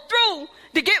to go through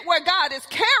to get where God is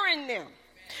carrying them.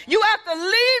 You have to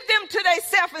leave them to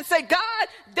themselves and say, God,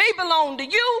 they belong to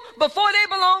you before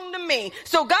they belong to me.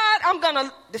 So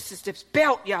God, this is this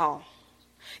belt, y'all.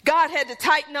 God had to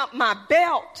tighten up my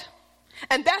belt.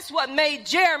 And that's what made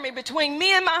Jeremy, between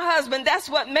me and my husband, that's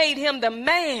what made him the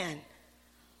man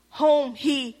whom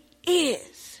he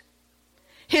is.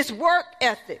 His work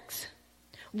ethics.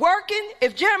 Working,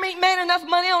 if Jeremy made enough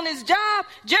money on his job,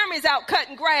 Jeremy's out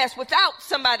cutting grass without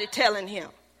somebody telling him.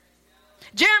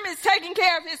 Jeremy's taking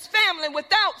care of his family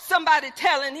without somebody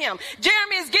telling him.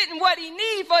 Jeremy is getting what he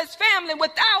needs for his family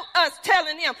without us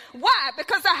telling him. Why?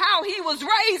 Because of how he was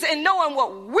raised and knowing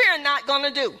what we're not going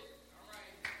to do.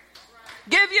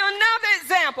 Give you another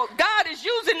example. God is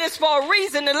using this for a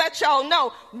reason to let y'all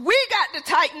know we got to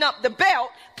tighten up the belt,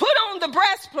 put on the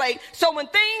breastplate, so when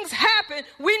things happen,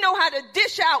 we know how to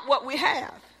dish out what we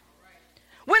have.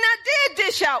 When I did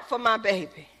dish out for my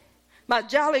baby, my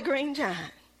jolly green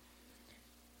giant,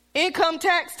 income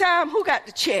tax time, who got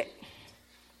the check?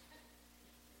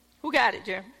 Who got it,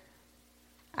 Jeremy?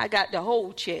 I got the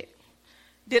whole check.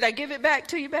 Did I give it back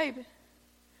to you, baby?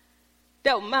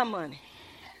 That was my money.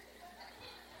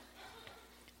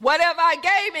 Whatever I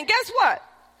gave, and guess what?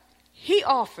 He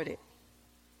offered it.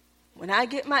 When I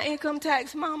get my income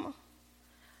tax, mama,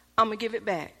 I'm going to give it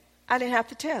back. I didn't have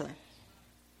to tell him.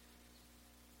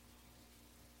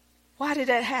 Why did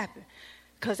that happen?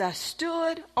 Because I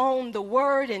stood on the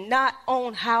word and not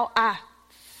on how I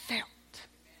felt.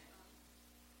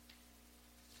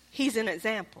 He's an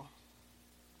example.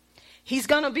 He's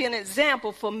going to be an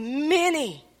example for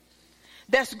many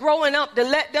that's growing up to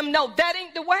let them know that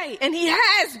ain't the way. And he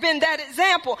has been that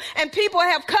example. And people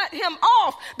have cut him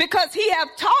off because he have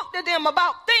talked to them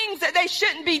about things that they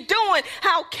shouldn't be doing,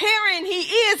 how caring he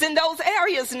is in those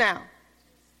areas now.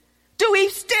 Do he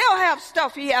still have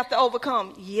stuff he have to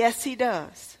overcome? Yes, he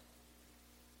does.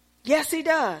 Yes, he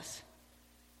does.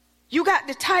 You got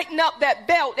to tighten up that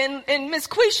belt. And Miss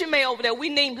Quisha May over there, we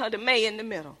named her the May in the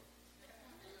middle.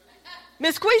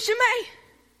 Miss Quisha May.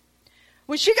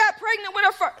 When she got pregnant with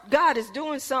her first, God is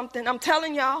doing something. I'm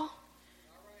telling y'all.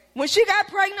 When she got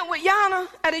pregnant with Yana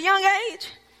at a young age,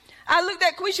 I looked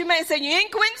at Quisha May and said, you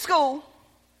ain't quitting school.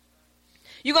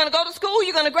 You're going to go to school,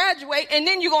 you're going to graduate, and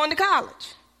then you're going to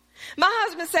college. My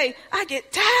husband say, I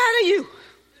get tired of you.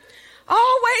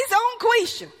 Always on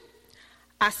Quisha.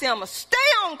 I say, I'm going to stay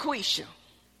on Quisha.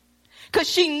 Because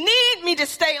she need me to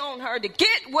stay on her to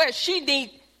get where she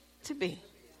need to be.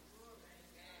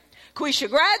 Quisha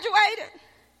graduated.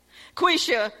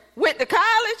 Quisha went to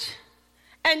college.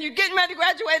 And you're getting ready to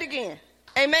graduate again.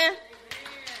 Amen?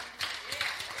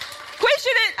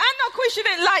 I know Quisha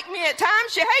didn't like me at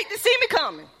times. She hated to see me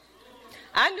coming.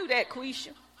 I knew that, Quisha.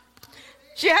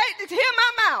 She hated to hear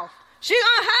my mouth. She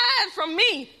gonna hide from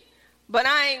me. But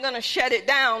I ain't gonna shut it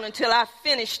down until I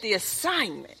finish the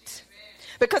assignment.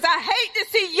 Because I hate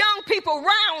to see young people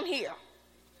around here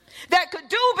that could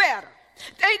do better.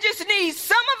 They just need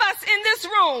some of us in this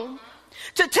room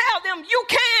to tell them you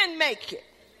can make it.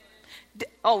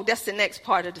 Oh, that's the next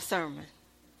part of the sermon.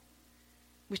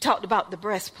 We talked about the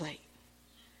breastplate.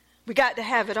 We got to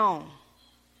have it on.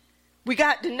 We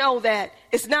got to know that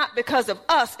it's not because of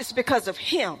us, it's because of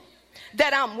him.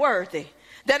 That I'm worthy,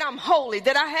 that I'm holy,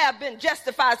 that I have been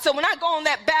justified. So when I go on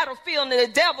that battlefield and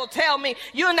the devil tell me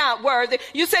you're not worthy,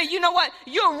 you say, you know what?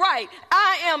 You're right.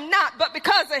 I am not, but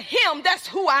because of him, that's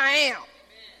who I am.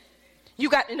 You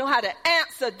got to know how to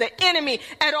answer the enemy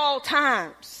at all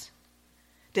times.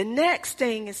 The next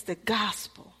thing is the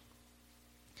gospel,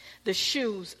 the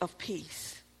shoes of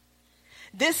peace.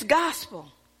 This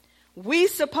gospel, we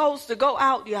supposed to go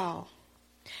out, y'all,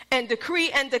 and decree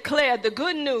and declare the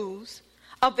good news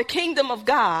of the kingdom of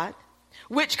God,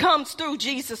 which comes through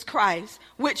Jesus Christ,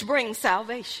 which brings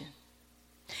salvation.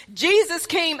 Jesus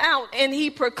came out and he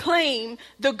proclaimed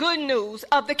the good news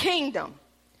of the kingdom.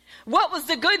 What was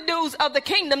the good news of the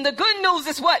kingdom? The good news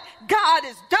is what God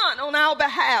has done on our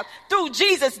behalf through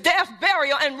Jesus' death,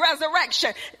 burial, and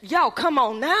resurrection. Y'all, come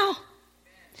on now.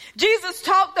 Jesus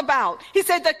talked about, he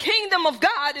said, the kingdom of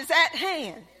God is at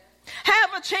hand.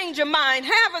 Have a change of mind.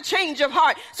 Have a change of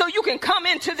heart so you can come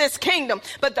into this kingdom.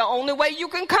 But the only way you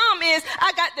can come is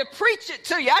I got to preach it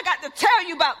to you. I got to tell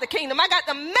you about the kingdom. I got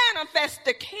to manifest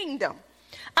the kingdom.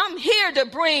 I'm here to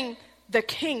bring the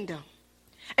kingdom.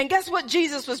 And guess what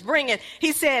Jesus was bringing?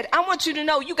 He said, I want you to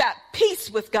know you got peace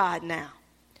with God now.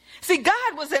 See,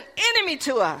 God was an enemy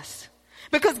to us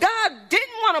because God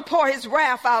didn't want to pour his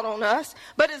wrath out on us.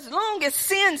 But as long as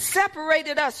sin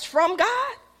separated us from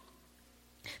God,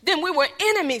 then we were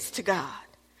enemies to God.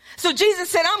 So Jesus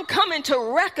said, I'm coming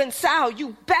to reconcile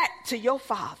you back to your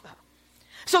Father.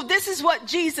 So this is what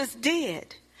Jesus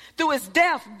did through his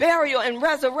death, burial, and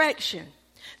resurrection.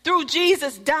 Through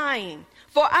Jesus dying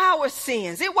for our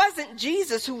sins. It wasn't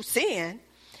Jesus who sinned.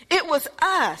 It was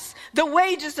us. The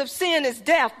wages of sin is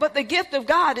death, but the gift of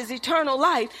God is eternal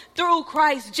life through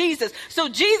Christ Jesus. So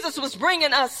Jesus was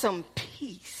bringing us some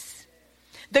peace.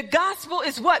 The gospel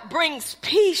is what brings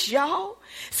peace, y'all.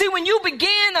 See, when you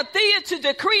begin, Athea, to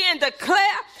decree and declare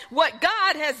what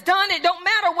God has done, it don't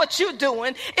matter what you're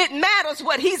doing. It matters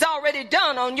what he's already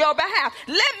done on your behalf.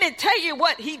 Let me tell you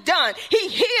what he done. He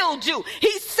healed you.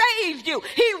 He saved you.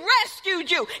 He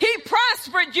rescued you. He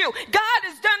prospered you. God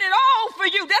has done it all for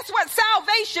you. That's what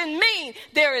salvation means.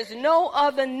 There is no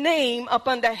other name up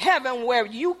under heaven where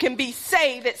you can be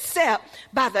saved except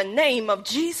by the name of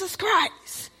Jesus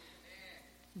Christ.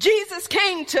 Jesus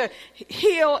came to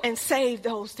heal and save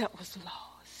those that was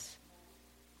lost.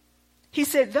 He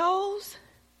said, those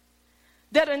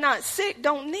that are not sick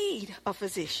don't need a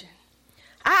physician.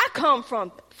 I come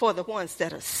for the ones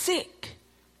that are sick.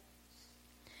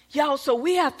 Y'all, so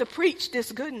we have to preach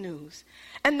this good news.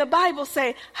 And the Bible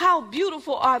say, how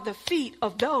beautiful are the feet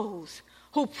of those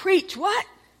who preach what?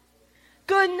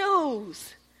 Good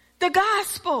news. The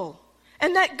gospel.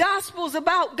 And that gospel is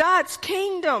about God's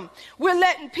kingdom. We're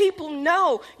letting people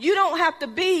know you don't have to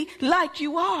be like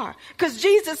you are, because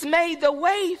Jesus made the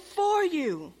way for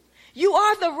you. You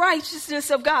are the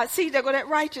righteousness of God. See, there go that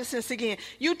righteousness again.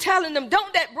 You telling them,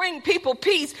 don't that bring people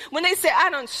peace when they say, I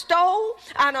done stole,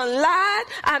 I done lied,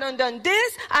 I done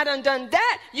this, I done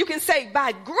that. You can say,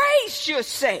 by grace you're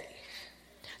saved.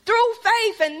 Through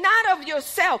faith and not of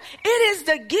yourself. It is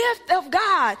the gift of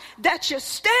God that you're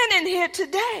standing here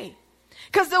today.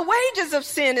 Because the wages of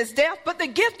sin is death, but the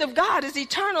gift of God is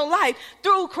eternal life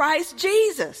through Christ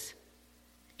Jesus.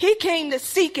 He came to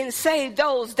seek and save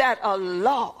those that are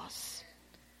lost.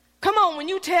 Come on, when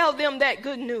you tell them that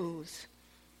good news,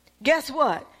 guess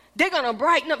what? They're going to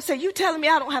brighten up, say, you telling me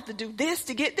I don't have to do this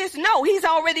to get this? No, he's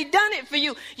already done it for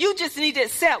you. You just need to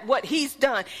accept what he's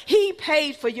done. He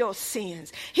paid for your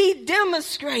sins. He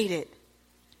demonstrated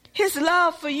his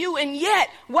love for you, and yet,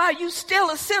 while you still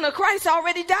a sinner, Christ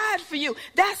already died for you.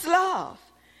 That's love.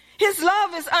 His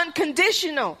love is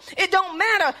unconditional. It don't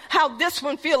matter how this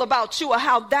one feel about you or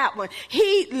how that one.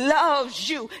 He loves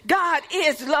you. God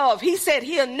is love. He said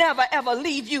he'll never ever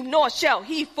leave you, nor shall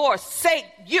he forsake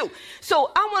you. So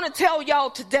I want to tell y'all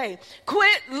today,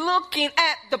 quit looking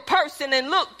at the person and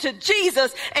look to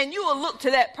Jesus, and you will look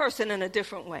to that person in a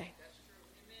different way.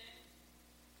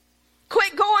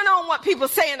 Quit going on what people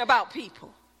saying about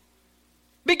people.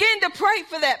 Begin to pray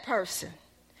for that person.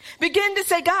 Begin to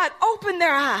say, God, open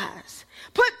their eyes.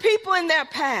 Put people in their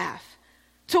path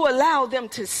to allow them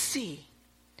to see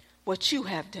what you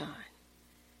have done.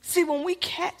 See, when we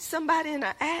catch somebody in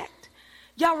an act,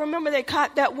 y'all remember they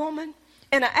caught that woman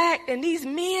in an act, and these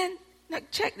men, now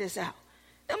check this out.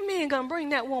 Them men gonna bring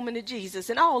that woman to Jesus,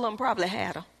 and all of them probably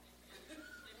had her.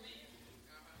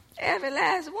 Every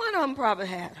last one of them probably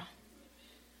had her.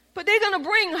 But they're going to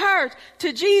bring her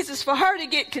to Jesus for her to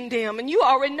get condemned. And you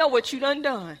already know what you done.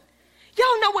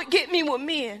 Y'all know what get me with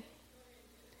men.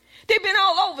 They've been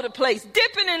all over the place,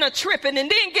 dipping and a tripping, and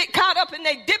then get caught up and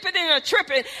they dipping and a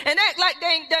tripping and act like they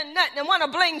ain't done nothing and want to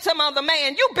blame some other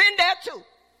man. You've been there too.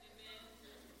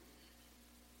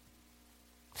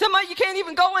 Some of you can't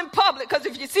even go in public because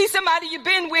if you see somebody you've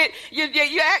been with, you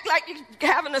act like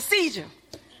you're having a seizure.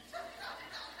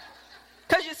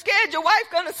 Because you're scared your wife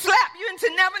going to slap you into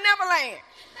Never Never Land.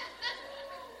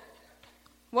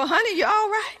 Well, honey, you all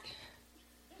right?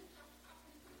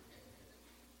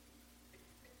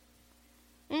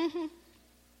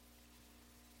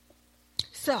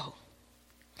 So,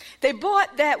 they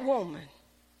brought that woman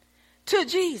to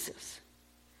Jesus.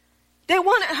 They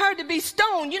wanted her to be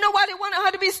stoned. You know why they wanted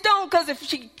her to be stoned? Because if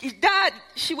she died,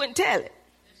 she wouldn't tell it.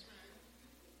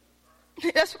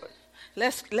 That's what,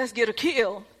 let's get her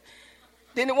killed.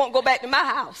 Then it won't go back to my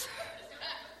house.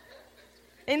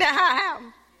 Ain't that how it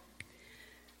happened?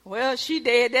 Well, she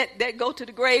dead. That go to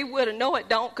the grave with her. No, it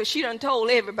don't, because she done told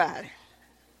everybody.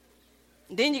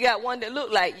 And then you got one that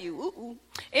look like you.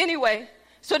 Anyway,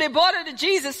 So they brought her to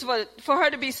Jesus for her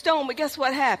to be stoned. But guess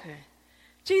what happened?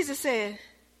 Jesus said,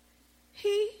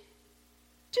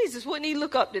 Jesus, wouldn't he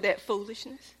look up to that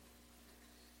foolishness?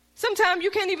 Sometimes you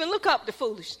can't even look up to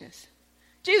foolishness.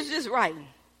 Jesus is writing,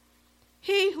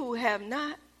 he who have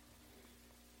not.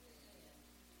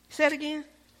 Say it again.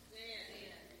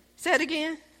 Say it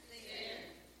again.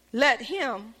 Let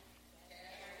him.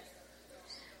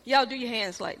 Y'all do your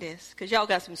hands like this, because y'all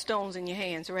got some stones in your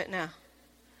hands right now.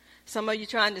 Some of you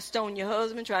trying to stone your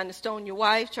husband, trying to stone your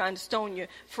wife, trying to stone your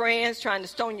friends, trying to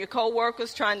stone your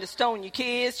co-workers, trying to stone your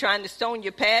kids, trying to stone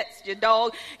your pets, your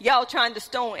dog. Y'all trying to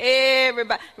stone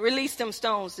everybody. Release them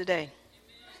stones today.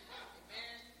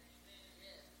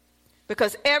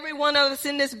 Because every one of us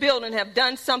in this building have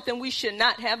done something we should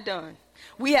not have done.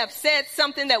 We have said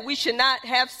something that we should not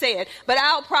have said. But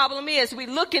our problem is we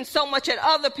looking so much at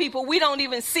other people, we don't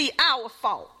even see our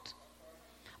fault.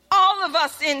 All of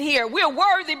us in here, we're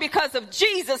worthy because of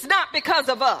Jesus, not because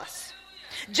of us.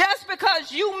 Just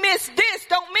because you missed this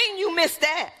don't mean you missed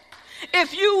that.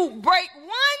 If you break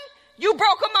one, you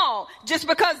broke them all. Just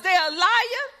because they're a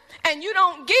liar and you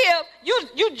don't give,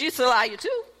 you just a liar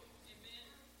too.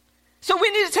 So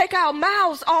we need to take our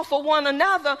mouths off of one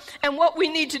another. And what we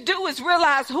need to do is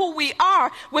realize who we are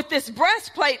with this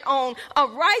breastplate on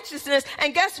of righteousness.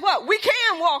 And guess what? We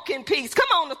can walk in peace. Come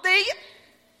on, Athea.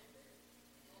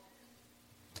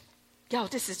 Y'all,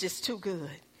 this is just too good.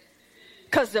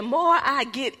 Because the more I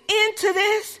get into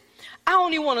this, I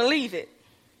don't even want to leave it.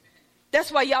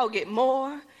 That's why y'all get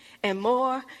more and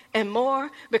more and more,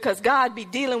 because God be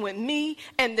dealing with me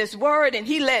and this word, and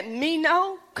he let me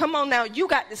know. Come on now, you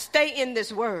got to stay in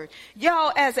this word.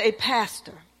 Y'all, as a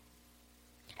pastor,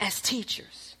 as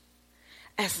teachers,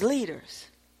 as leaders,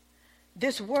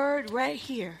 this word right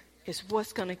here is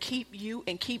what's going to keep you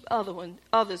and keep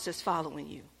others that's following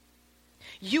you.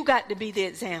 You got to be the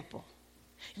example.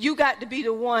 You got to be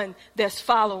the one that's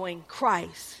following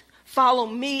Christ. Follow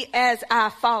me as I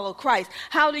follow Christ.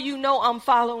 How do you know I'm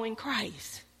following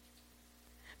Christ?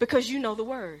 Because you know the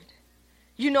word.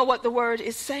 You know what the word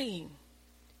is saying.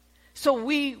 So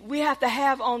we have to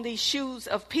have on these shoes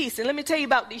of peace. And let me tell you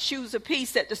about these shoes of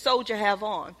peace that the soldier have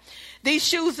on. These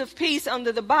shoes of peace,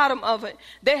 under the bottom of it,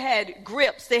 they had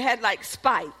grips. They had like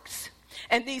spikes.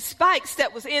 And these spikes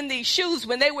that was in these shoes,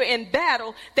 when they were in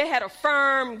battle, they had a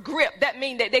firm grip. That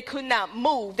means that they could not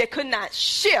move. They could not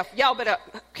shift. Y'all better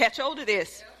catch hold of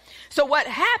this. So what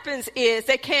happens is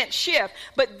they can't shift.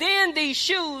 But then these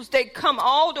shoes, they come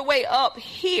all the way up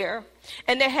here,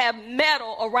 and they have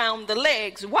metal around the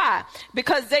legs. Why?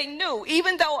 Because they knew,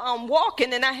 even though I'm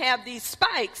walking and I have these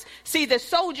spikes, see, the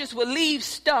soldiers would leave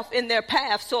stuff in their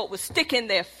path so it would stick in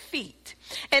their feet.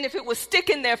 And if it would stick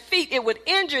in their feet, it would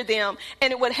injure them,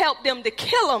 and it would help them to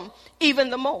kill them even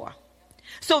the more.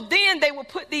 So then they would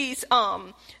put these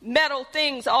metal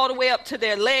things all the way up to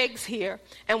their legs here.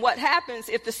 And what happens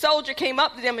if the soldier came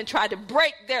up to them and tried to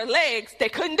break their legs, they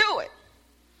couldn't do it.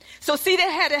 So see,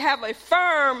 they had to have a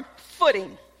firm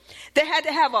footing. They had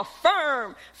to have a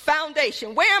firm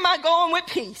foundation. Where am I going with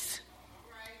peace?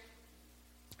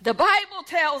 The Bible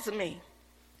tells me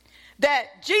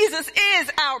that Jesus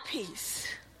is our peace.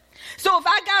 So if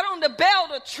I got on the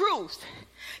belt of truth,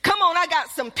 come on, I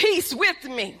got some peace with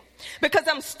me. Because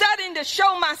I'm studying to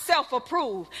show myself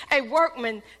approved, a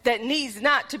workman that needs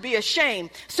not to be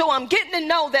ashamed. So I'm getting to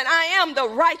know that I am the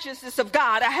righteousness of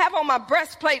God. I have on my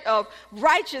breastplate of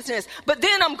righteousness. But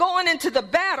then I'm going into the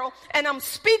battle and I'm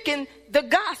speaking the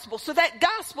gospel. So that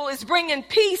gospel is bringing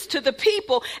peace to the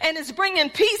people, and it's bringing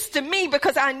peace to me,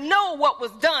 because I know what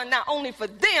was done, not only for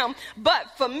them, but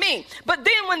for me. But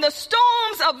then when the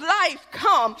storms of life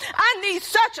come, I need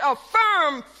such a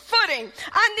firm footing.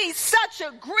 I need such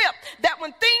a grip that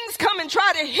when things come and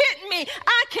try to hit me,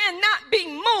 I cannot be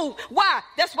moved. Why?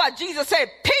 That's why Jesus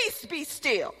said, peace be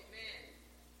still.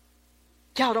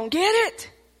 Y'all don't get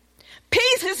it?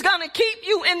 Peace is going to keep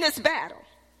you in this battle.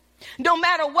 No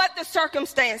matter what the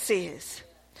circumstance is,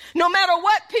 no matter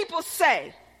what people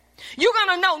say, you're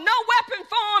going to know no weapon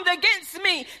formed against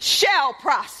me shall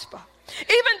prosper.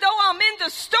 Even though I'm in the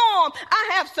storm,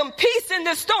 I have some peace in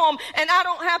the storm, and I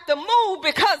don't have to move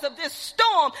because of this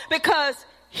storm, because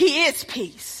he is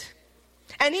peace.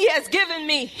 And he has given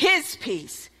me his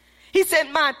peace. He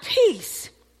said, my peace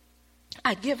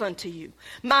I give unto you.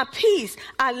 My peace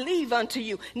I leave unto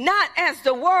you. Not as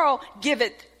the world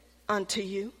giveth unto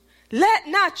you. Let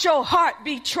not your heart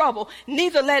be troubled,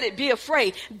 neither let it be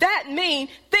afraid. That means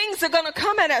things are going to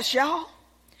come at us, y'all.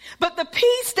 But the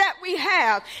peace that we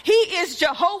have, he is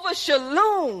Jehovah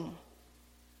Shalom.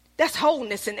 That's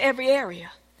wholeness in every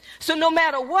area. So no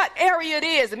matter what area it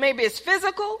is, maybe it's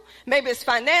physical, maybe it's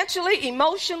financially,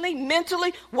 emotionally,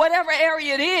 mentally, whatever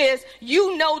area it is,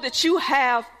 you know that you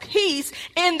have peace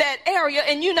in that area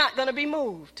and you're not going to be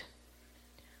moved.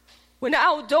 When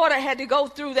our daughter had to go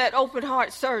through that open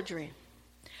heart surgery,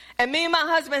 and me and my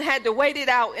husband had to wait it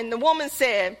out, and the woman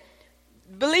said,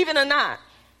 believe it or not,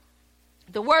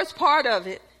 the worst part of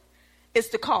it is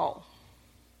the call.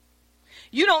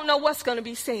 You don't know what's going to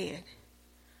be said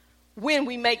when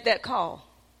we make that call.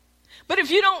 But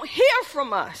if you don't hear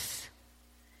from us,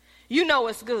 you know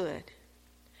it's good.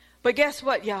 But guess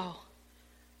what, y'all?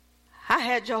 I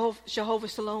had Jehovah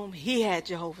Shalom. He had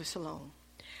Jehovah Shalom.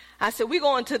 I said, we're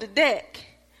going to the deck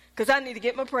because I need to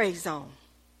get my praise on.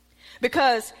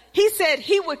 Because he said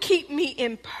he would keep me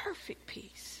in perfect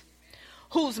peace,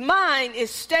 whose mind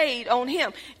is stayed on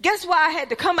him. Guess why I had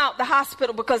to come out the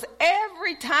hospital? Because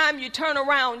every time you turn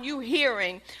around, you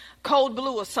hearing code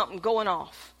blue or something going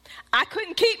off. I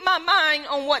couldn't keep my mind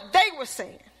on what they were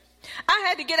saying. I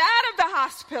had to get out of the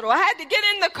hospital. I had to get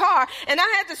in the car, and I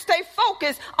had to stay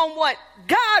focused on what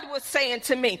God was saying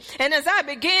to me. And as I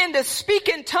began to speak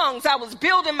in tongues, I was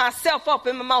building myself up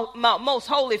in my most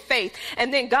holy faith.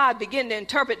 And then God began to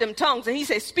interpret them tongues, and he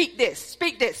said, speak this,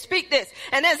 speak this, speak this.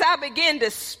 And as I began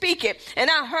to speak it, and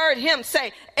I heard him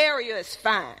say, area is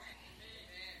fine.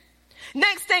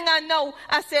 Next thing I know,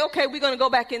 I said, okay, we're going to go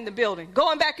back in the building.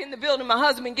 Going back in the building, my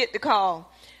husband get the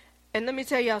call. And let me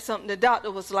tell y'all something. The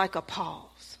doctor was like a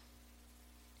pause.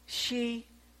 She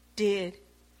did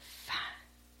fine.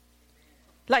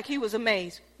 Like he was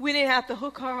amazed. We didn't have to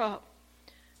hook her up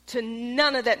to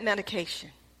none of that medication.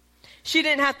 She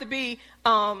didn't have to be,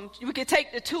 we could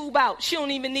take the tube out. She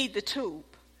don't even need the tube.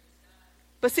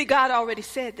 But see, God already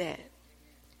said that.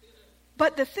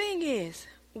 But the thing is,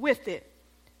 with it,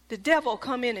 the devil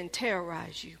come in and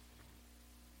terrorize you.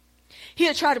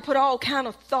 He'll try to put all kind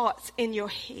of thoughts in your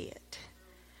head.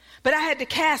 But I had to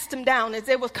cast them down. As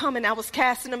they were coming, I was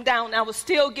casting them down. I was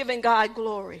still giving God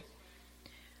glory.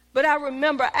 But I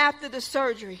remember after the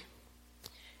surgery,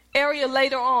 Area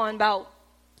later on, about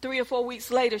 3 or 4 weeks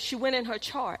later, she went in her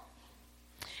chart.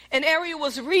 And Area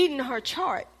was reading her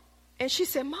chart. And she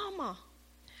said, Mama,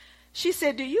 she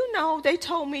said, do you know, they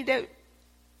told me that,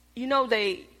 you know,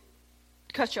 they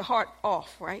cut your heart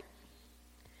off, right?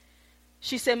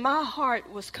 She said, my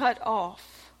heart was cut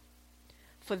off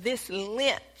for this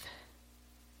length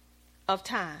of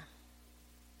time.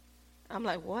 I'm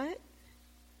like, what?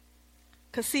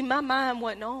 Because see, my mind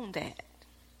wasn't on that.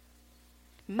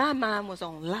 My mind was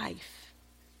on life.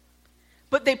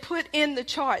 But they put in the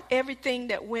chart everything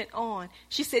that went on.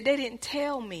 She said, they didn't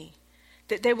tell me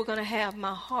that they were going to have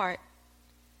my heart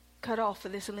cut off for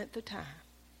this length of time.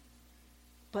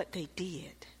 But they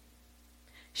did.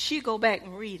 She go back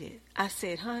and read it. I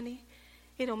said, honey,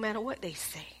 it don't matter what they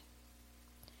say.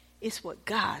 It's what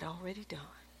God already done.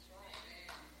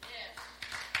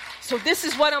 So this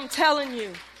is what I'm telling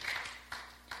you.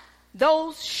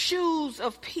 Those shoes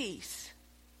of peace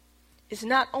is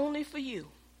not only for you.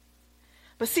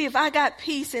 But see, if I got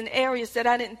peace in areas that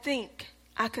I didn't think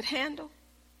I could handle,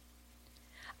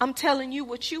 I'm telling you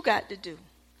what you got to do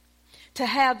to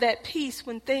have that peace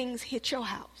when things hit your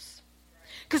house.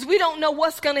 Because we don't know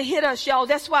what's going to hit us, y'all.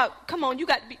 That's why, come on, you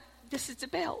got to be, this is the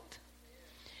belt.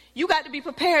 You got to be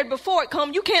prepared before it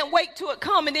comes. You can't wait till it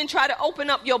comes and then try to open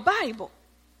up your Bible.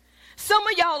 Some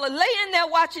of y'all are laying there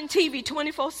watching TV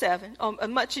 24/7, or as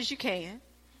much as you can.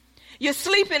 You're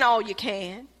sleeping all you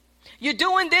can. You're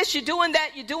doing this, you're doing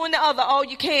that, you're doing the other all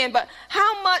you can. But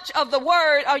how much of the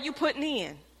word are you putting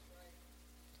in?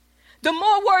 The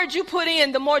more words you put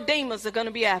in, the more demons are going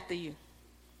to be after you.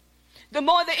 The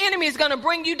more the enemy is going to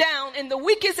bring you down in the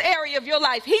weakest area of your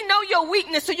life. He know your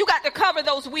weakness, so you got to cover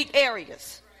those weak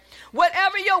areas.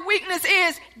 Whatever your weakness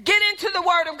is, get into the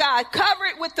word of God. Cover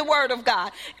it with the word of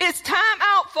God. It's time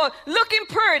out for looking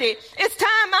pretty. It's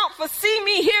time out for see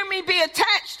me, hear me, be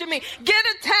attached to me. Get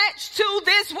attached to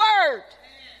this word.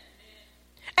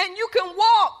 And you can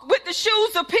walk with the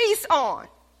shoes of peace on.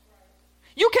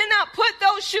 You cannot put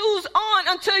those shoes on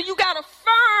until you got a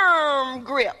firm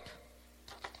grip.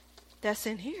 That's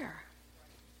in here.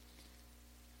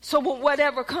 So when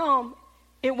whatever come,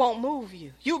 it won't move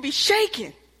you. You'll be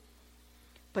shaken,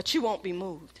 but you won't be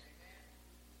moved.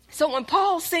 So when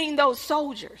Paul seen those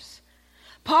soldiers,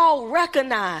 Paul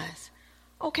recognized,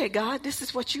 okay, God, this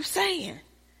is what you're saying.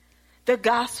 The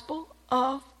gospel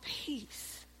of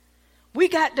peace. We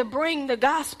got to bring the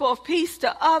gospel of peace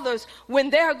to others when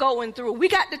they're going through. We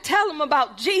got to tell them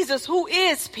about Jesus, who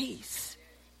is peace.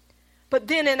 But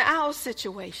then in our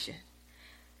situation,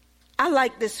 I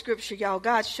like this scripture, y'all.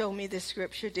 God showed me this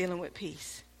scripture dealing with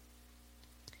peace.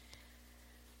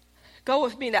 Go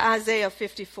with me to Isaiah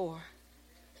 54.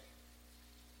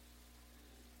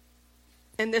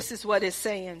 And this is what it's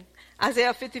saying.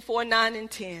 Isaiah 54, 9 and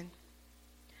 10.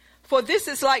 For this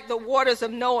is like the waters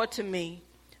of Noah to me.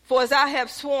 For as I have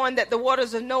sworn that the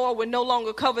waters of Noah would no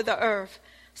longer cover the earth,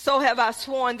 so have I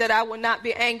sworn that I will not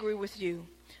be angry with you,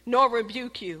 nor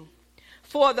rebuke you.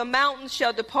 For the mountains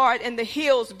shall depart and the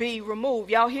hills be removed.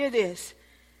 Y'all hear this?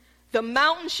 The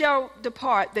mountains shall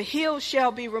depart, the hills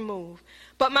shall be removed.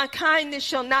 But my kindness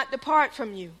shall not depart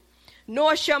from you,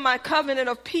 nor shall my covenant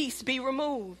of peace be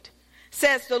removed,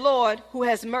 says the Lord who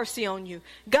has mercy on you.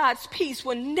 God's peace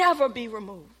will never be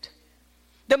removed.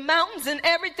 The mountains and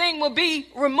everything will be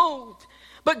removed,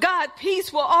 but God's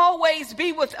peace will always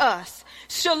be with us.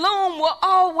 Shalom will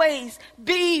always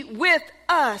be with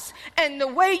us. And the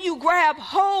way you grab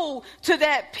hold to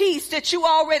that peace that you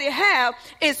already have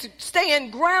is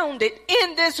staying grounded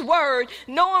in this word,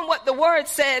 knowing what the word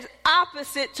says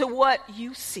opposite to what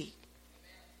you see.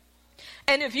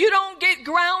 And if you don't get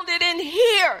grounded in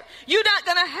here, you're not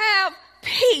going to have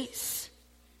peace.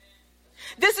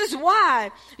 This is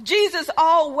why Jesus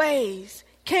always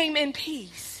came in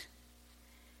peace.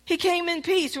 He came in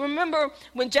peace. Remember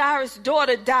when Jairus'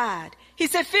 daughter died? He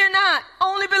said, fear not,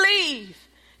 only believe.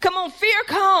 Come on, fear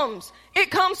comes. It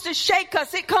comes to shake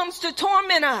us. It comes to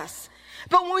torment us.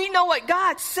 But when we know what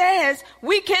God says,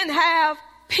 we can have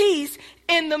peace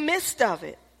in the midst of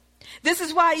it. This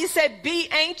is why he said, be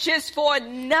anxious for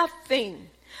nothing,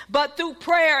 but through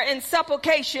prayer and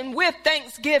supplication with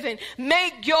thanksgiving,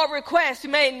 make your requests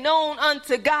made known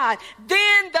unto God.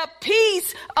 Then the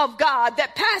peace of God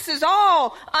that passes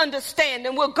all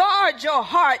understanding will guard your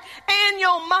heart and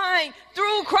your mind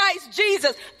through Christ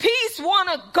Jesus. Peace want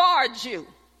to guard you.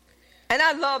 And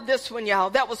I love this one,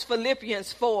 y'all. That was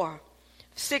Philippians 4,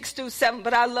 6 through 7.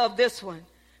 But I love this one.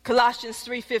 Colossians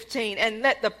 3:15, and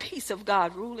let the peace of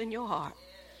God rule in your heart.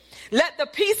 Let the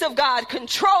peace of God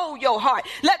control your heart.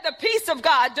 Let the peace of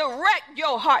God direct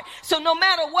your heart. So no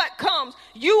matter what comes,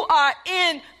 you are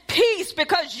in peace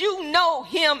because you know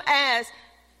him as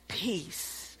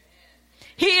peace.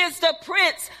 He is the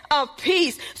Prince of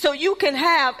Peace. So you can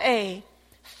have a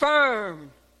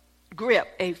firm grip,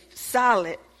 a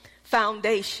solid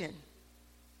foundation.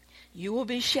 You will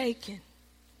be shaken,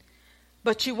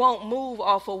 but you won't move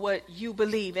off of what you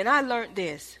believe. And I learned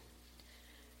this.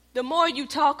 The more you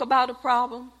talk about a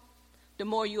problem, the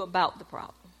more you're about the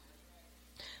problem.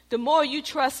 The more you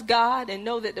trust God and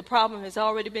know that the problem has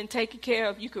already been taken care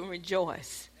of, you can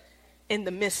rejoice in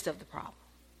the midst of the problem.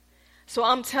 So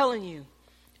I'm telling you,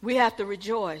 we have to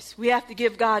rejoice. We have to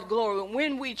give God glory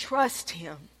when we trust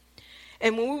him.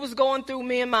 And when we was going through,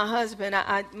 me and my husband,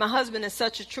 my husband is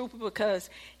such a trooper because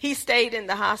he stayed in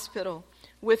the hospital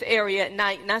with Ari at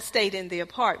night, and I stayed in the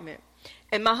apartment.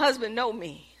 And my husband know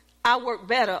me. I work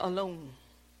better alone.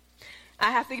 I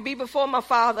have to be before my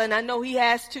father, and I know he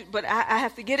has to, but I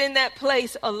have to get in that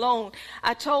place alone.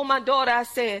 I told my daughter, I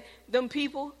said, them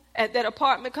people at that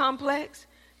apartment complex,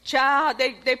 child,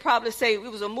 they probably say it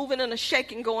was a moving and a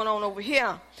shaking going on over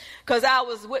here. Because I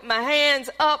was with my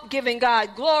hands up, giving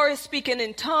God glory, speaking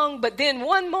in tongue. But then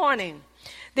one morning,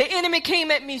 the enemy came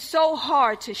at me so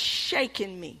hard to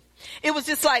shaking me. It was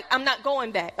just like, I'm not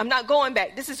going back. I'm not going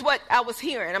back. This is what I was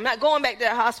hearing. I'm not going back to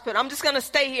the hospital. I'm just going to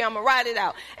stay here. I'm going to ride it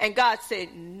out. And God said,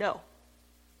 no.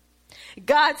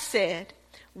 God said,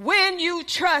 when you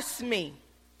trust me,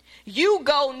 you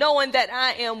go knowing that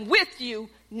I am with you,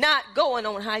 not going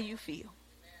on how you feel.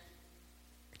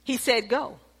 He said,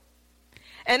 go.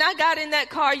 And I got in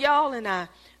that car, y'all, and I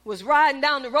was riding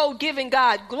down the road, giving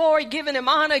God glory, giving him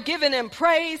honor, giving him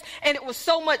praise. And it was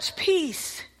so much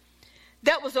peace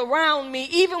that was around me,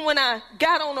 even when I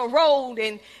got on a road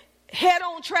and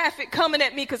head-on traffic coming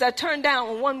at me because I turned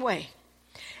down one way.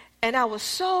 And I was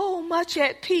so much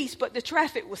at peace, but the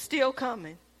traffic was still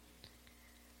coming.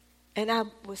 And I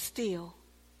was still.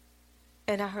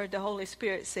 And I heard the Holy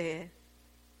Spirit said,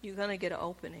 you're going to get an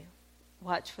opening.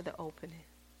 Watch for the opening.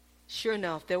 Sure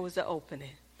enough, there was an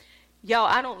opening. Y'all,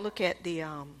 I don't look at the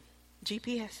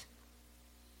GPS.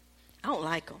 I don't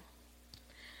like them.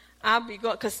 I'll be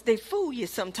going, because they fool you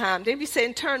sometimes. They be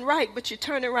saying turn right, but you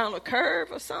turn around a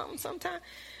curve or something sometimes.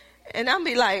 And I'll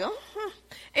be like,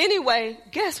 Anyway,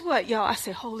 guess what, y'all? I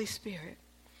said, Holy Spirit,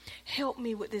 help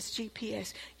me with this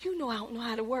GPS. You know I don't know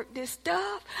how to work this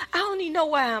stuff. I don't even know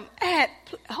where I'm at.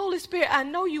 Holy Spirit, I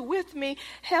know you with me.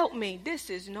 Help me.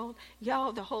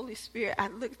 Y'all, the Holy Spirit, I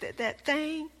looked at that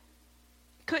thing,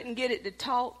 couldn't get it to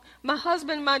talk. My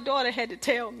husband and my daughter had to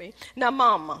tell me, now,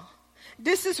 Mama,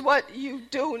 this is what you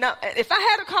do. Now, if I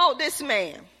had to call this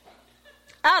man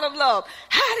out of love,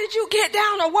 how did you get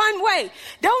down a one way?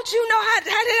 Don't you know how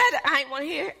did I ain't want to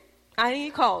hear it. I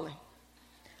ain't calling.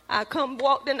 I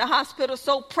walked in the hospital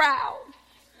so proud.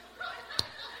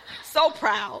 So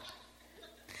proud.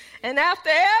 And after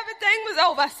everything was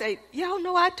over, I said, y'all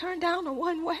know I turned down a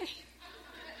one-way.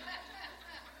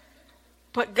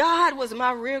 But God was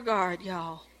my rear guard,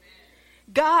 y'all.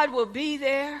 God will be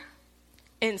there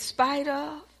in spite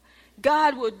of.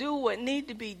 God will do what need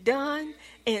to be done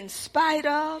in spite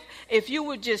of. If you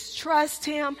would just trust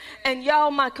him. And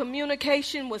y'all, my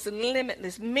communication was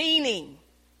limitless, meaning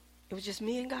it was just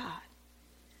me and God.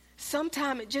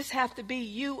 Sometimes it just have to be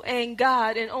you and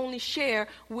God, and only share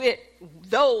with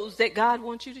those that God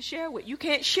wants you to share with. You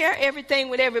can't share everything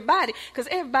with everybody because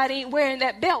everybody ain't wearing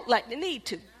that belt like they need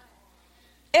to.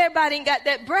 Everybody ain't got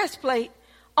that breastplate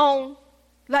on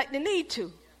like they need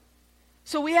to.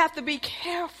 So we have to be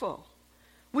careful.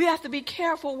 We have to be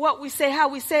careful what we say, how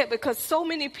we say it, because so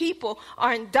many people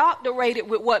are indoctrinated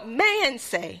with what man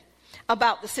say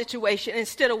about the situation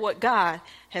instead of what God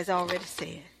has already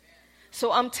said.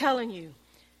 So I'm telling you,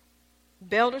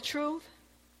 belt of truth,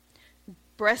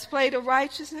 breastplate of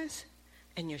righteousness,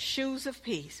 and your shoes of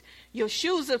peace. Your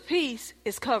shoes of peace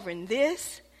is covering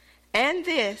this and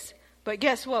this, but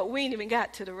guess what? We ain't even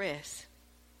got to the rest.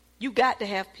 You got to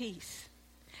have peace.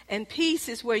 And peace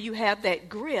is where you have that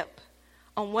grip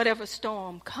on whatever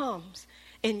storm comes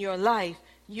in your life.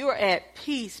 You're at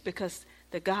peace because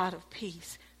the God of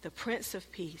peace, the Prince of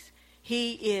Peace,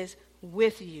 he is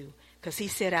with you. Because he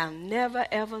said, I'll never,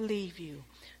 ever leave you,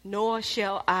 nor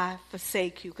shall I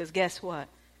forsake you. Because guess what?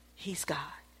 He's God.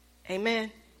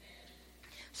 Amen.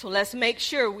 So let's make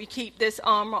sure we keep this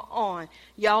armor on.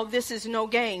 Y'all, this is no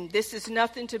game. This is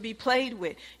nothing to be played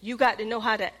with. You got to know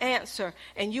how to answer.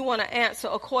 And you want to answer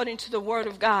according to the word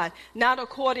of God, not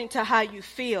according to how you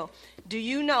feel. Do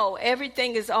you know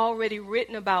everything is already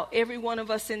written about every one of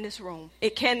us in this room?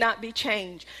 It cannot be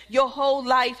changed. Your whole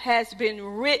life has been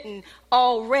written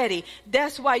already.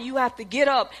 That's why you have to get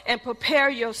up and prepare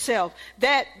yourself.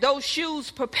 Those shoes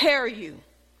prepare you.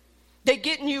 They're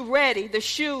getting you ready. The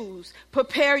shoes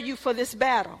prepare you for this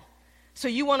battle. So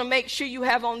you want to make sure you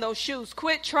have on those shoes.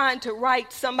 Quit trying to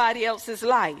write somebody else's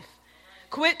life.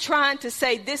 Quit trying to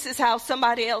say this is how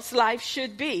somebody else's life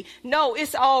should be. No,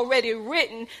 it's already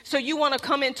written. So you want to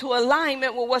come into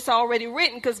alignment with what's already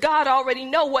written because God already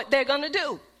know what they're going to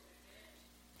do.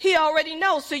 He already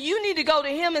knows. So you need to go to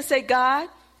him and say, God,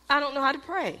 I don't know how to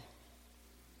pray.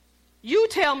 You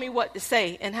tell me what to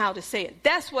say and how to say it.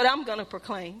 That's what I'm going to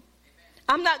proclaim.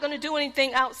 I'm not going to do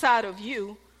anything outside of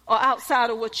you or outside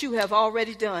of what you have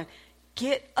already done.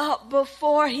 Get up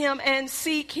before him and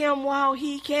seek him while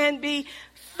he can be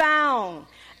found.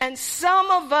 And some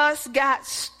of us got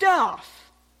stuff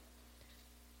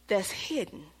that's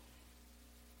hidden.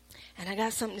 And I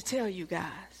got something to tell you guys.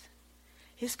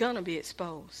 It's going to be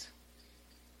exposed.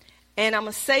 And I'm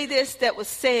going to say this that was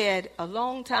said a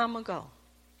long time ago.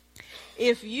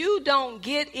 If you don't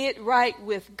get it right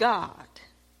with God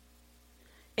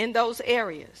in those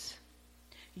areas,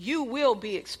 you will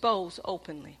be exposed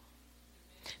openly.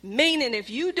 Meaning if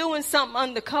you doing something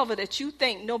undercover that you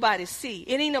think nobody see,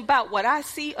 it ain't about what I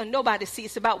see or nobody see.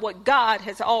 It's about what God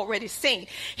has already seen.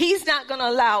 He's not going to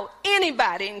allow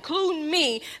anybody, including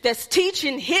me, that's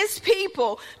teaching his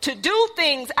people to do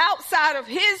things outside of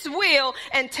his will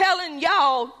and telling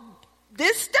y'all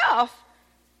this stuff,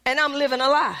 and I'm living a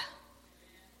lie.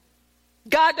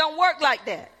 God don't work like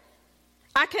that.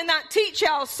 I cannot teach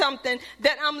y'all something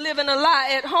that I'm living a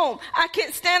lie at home. I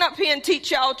can't stand up here and teach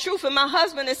y'all truth and my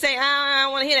husband is saying, I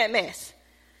don't want to hear that mess.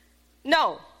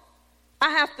 No, I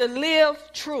have to live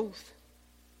truth.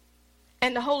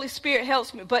 And the Holy Spirit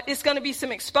helps me. But it's going to be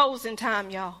some exposing time,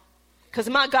 y'all. Because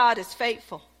my God is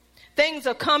faithful. Things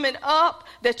are coming up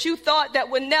that you thought that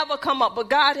would never come up. But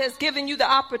God has given you the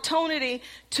opportunity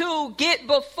to get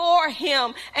before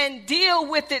him and deal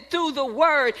with it through the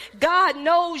word. God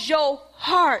knows your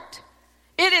heart.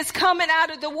 It is coming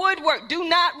out of the woodwork. Do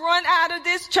not run out of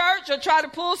this church or try to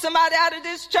pull somebody out of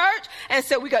this church and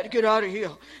say, we got to get out of here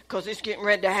because it's getting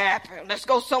ready to happen. Let's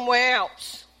go somewhere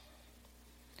else.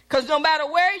 Because no matter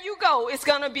where you go, it's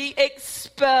going to be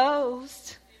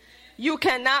exposed. You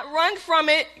cannot run from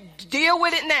it. Deal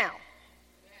with it now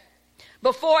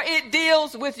before it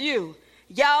deals with you.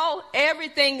 Y'all,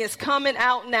 everything is coming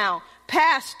out now.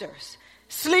 Pastors,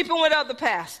 sleeping with other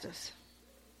pastors.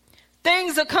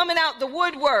 Things are coming out the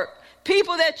woodwork.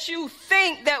 People that you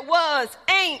think that was,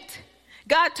 ain't.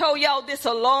 God told y'all this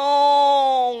a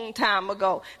long time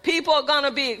ago. People are going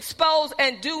to be exposed,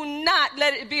 and do not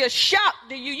let it be a shock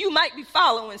to you. You might be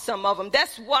following some of them.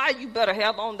 That's why you better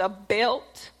have on the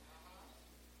belt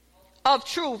of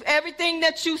truth. Everything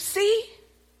that you see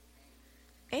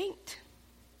ain't.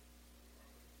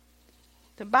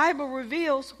 The Bible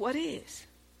reveals what is.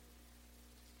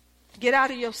 Get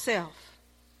out of yourself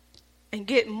and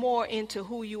get more into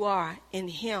who you are in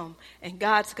Him. And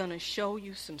God's going to show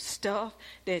you some stuff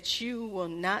that you will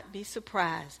not be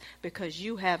surprised, because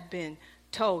you have been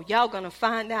told. Y'all going to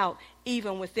find out,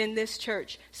 even within this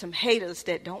church, some haters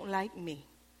that don't like me.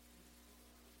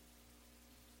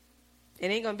 It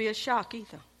ain't going to be a shock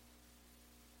either,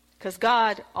 because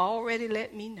God already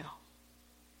let me know.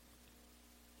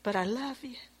 But I love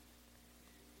you.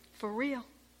 For real.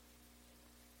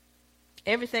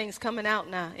 Everything's coming out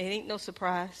now. It ain't no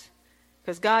surprise,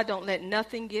 because God don't let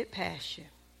nothing get past you.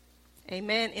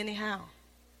 Amen. Anyhow,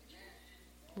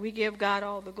 we give God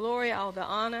all the glory, all the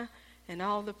honor, and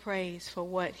all the praise for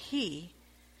what He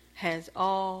has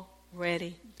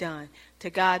already done.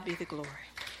 To God be the glory.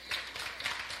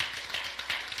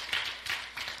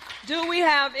 Do we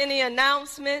have any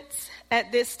announcements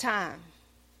at this time?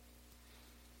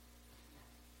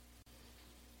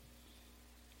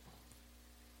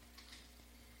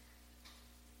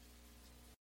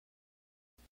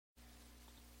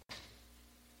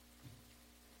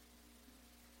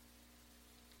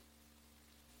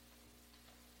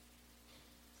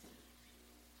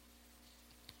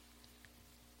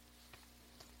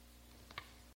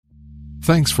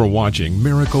 Thanks for watching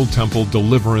Miracle Temple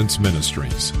Deliverance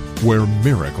Ministries, where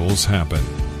miracles happen.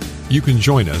 You can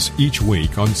join us each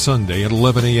week on Sunday at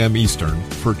 11 a.m. Eastern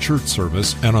for church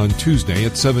service and on Tuesday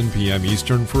at 7 p.m.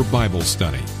 Eastern for Bible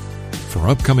study. For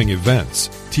upcoming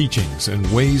events, teachings,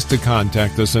 and ways to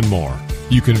contact us and more,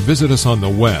 you can visit us on the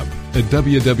web at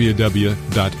www.mtdm.org.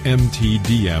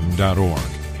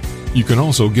 You can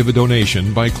also give a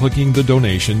donation by clicking the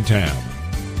donation tab.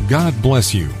 God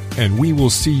bless you, and we will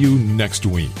see you next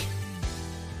week.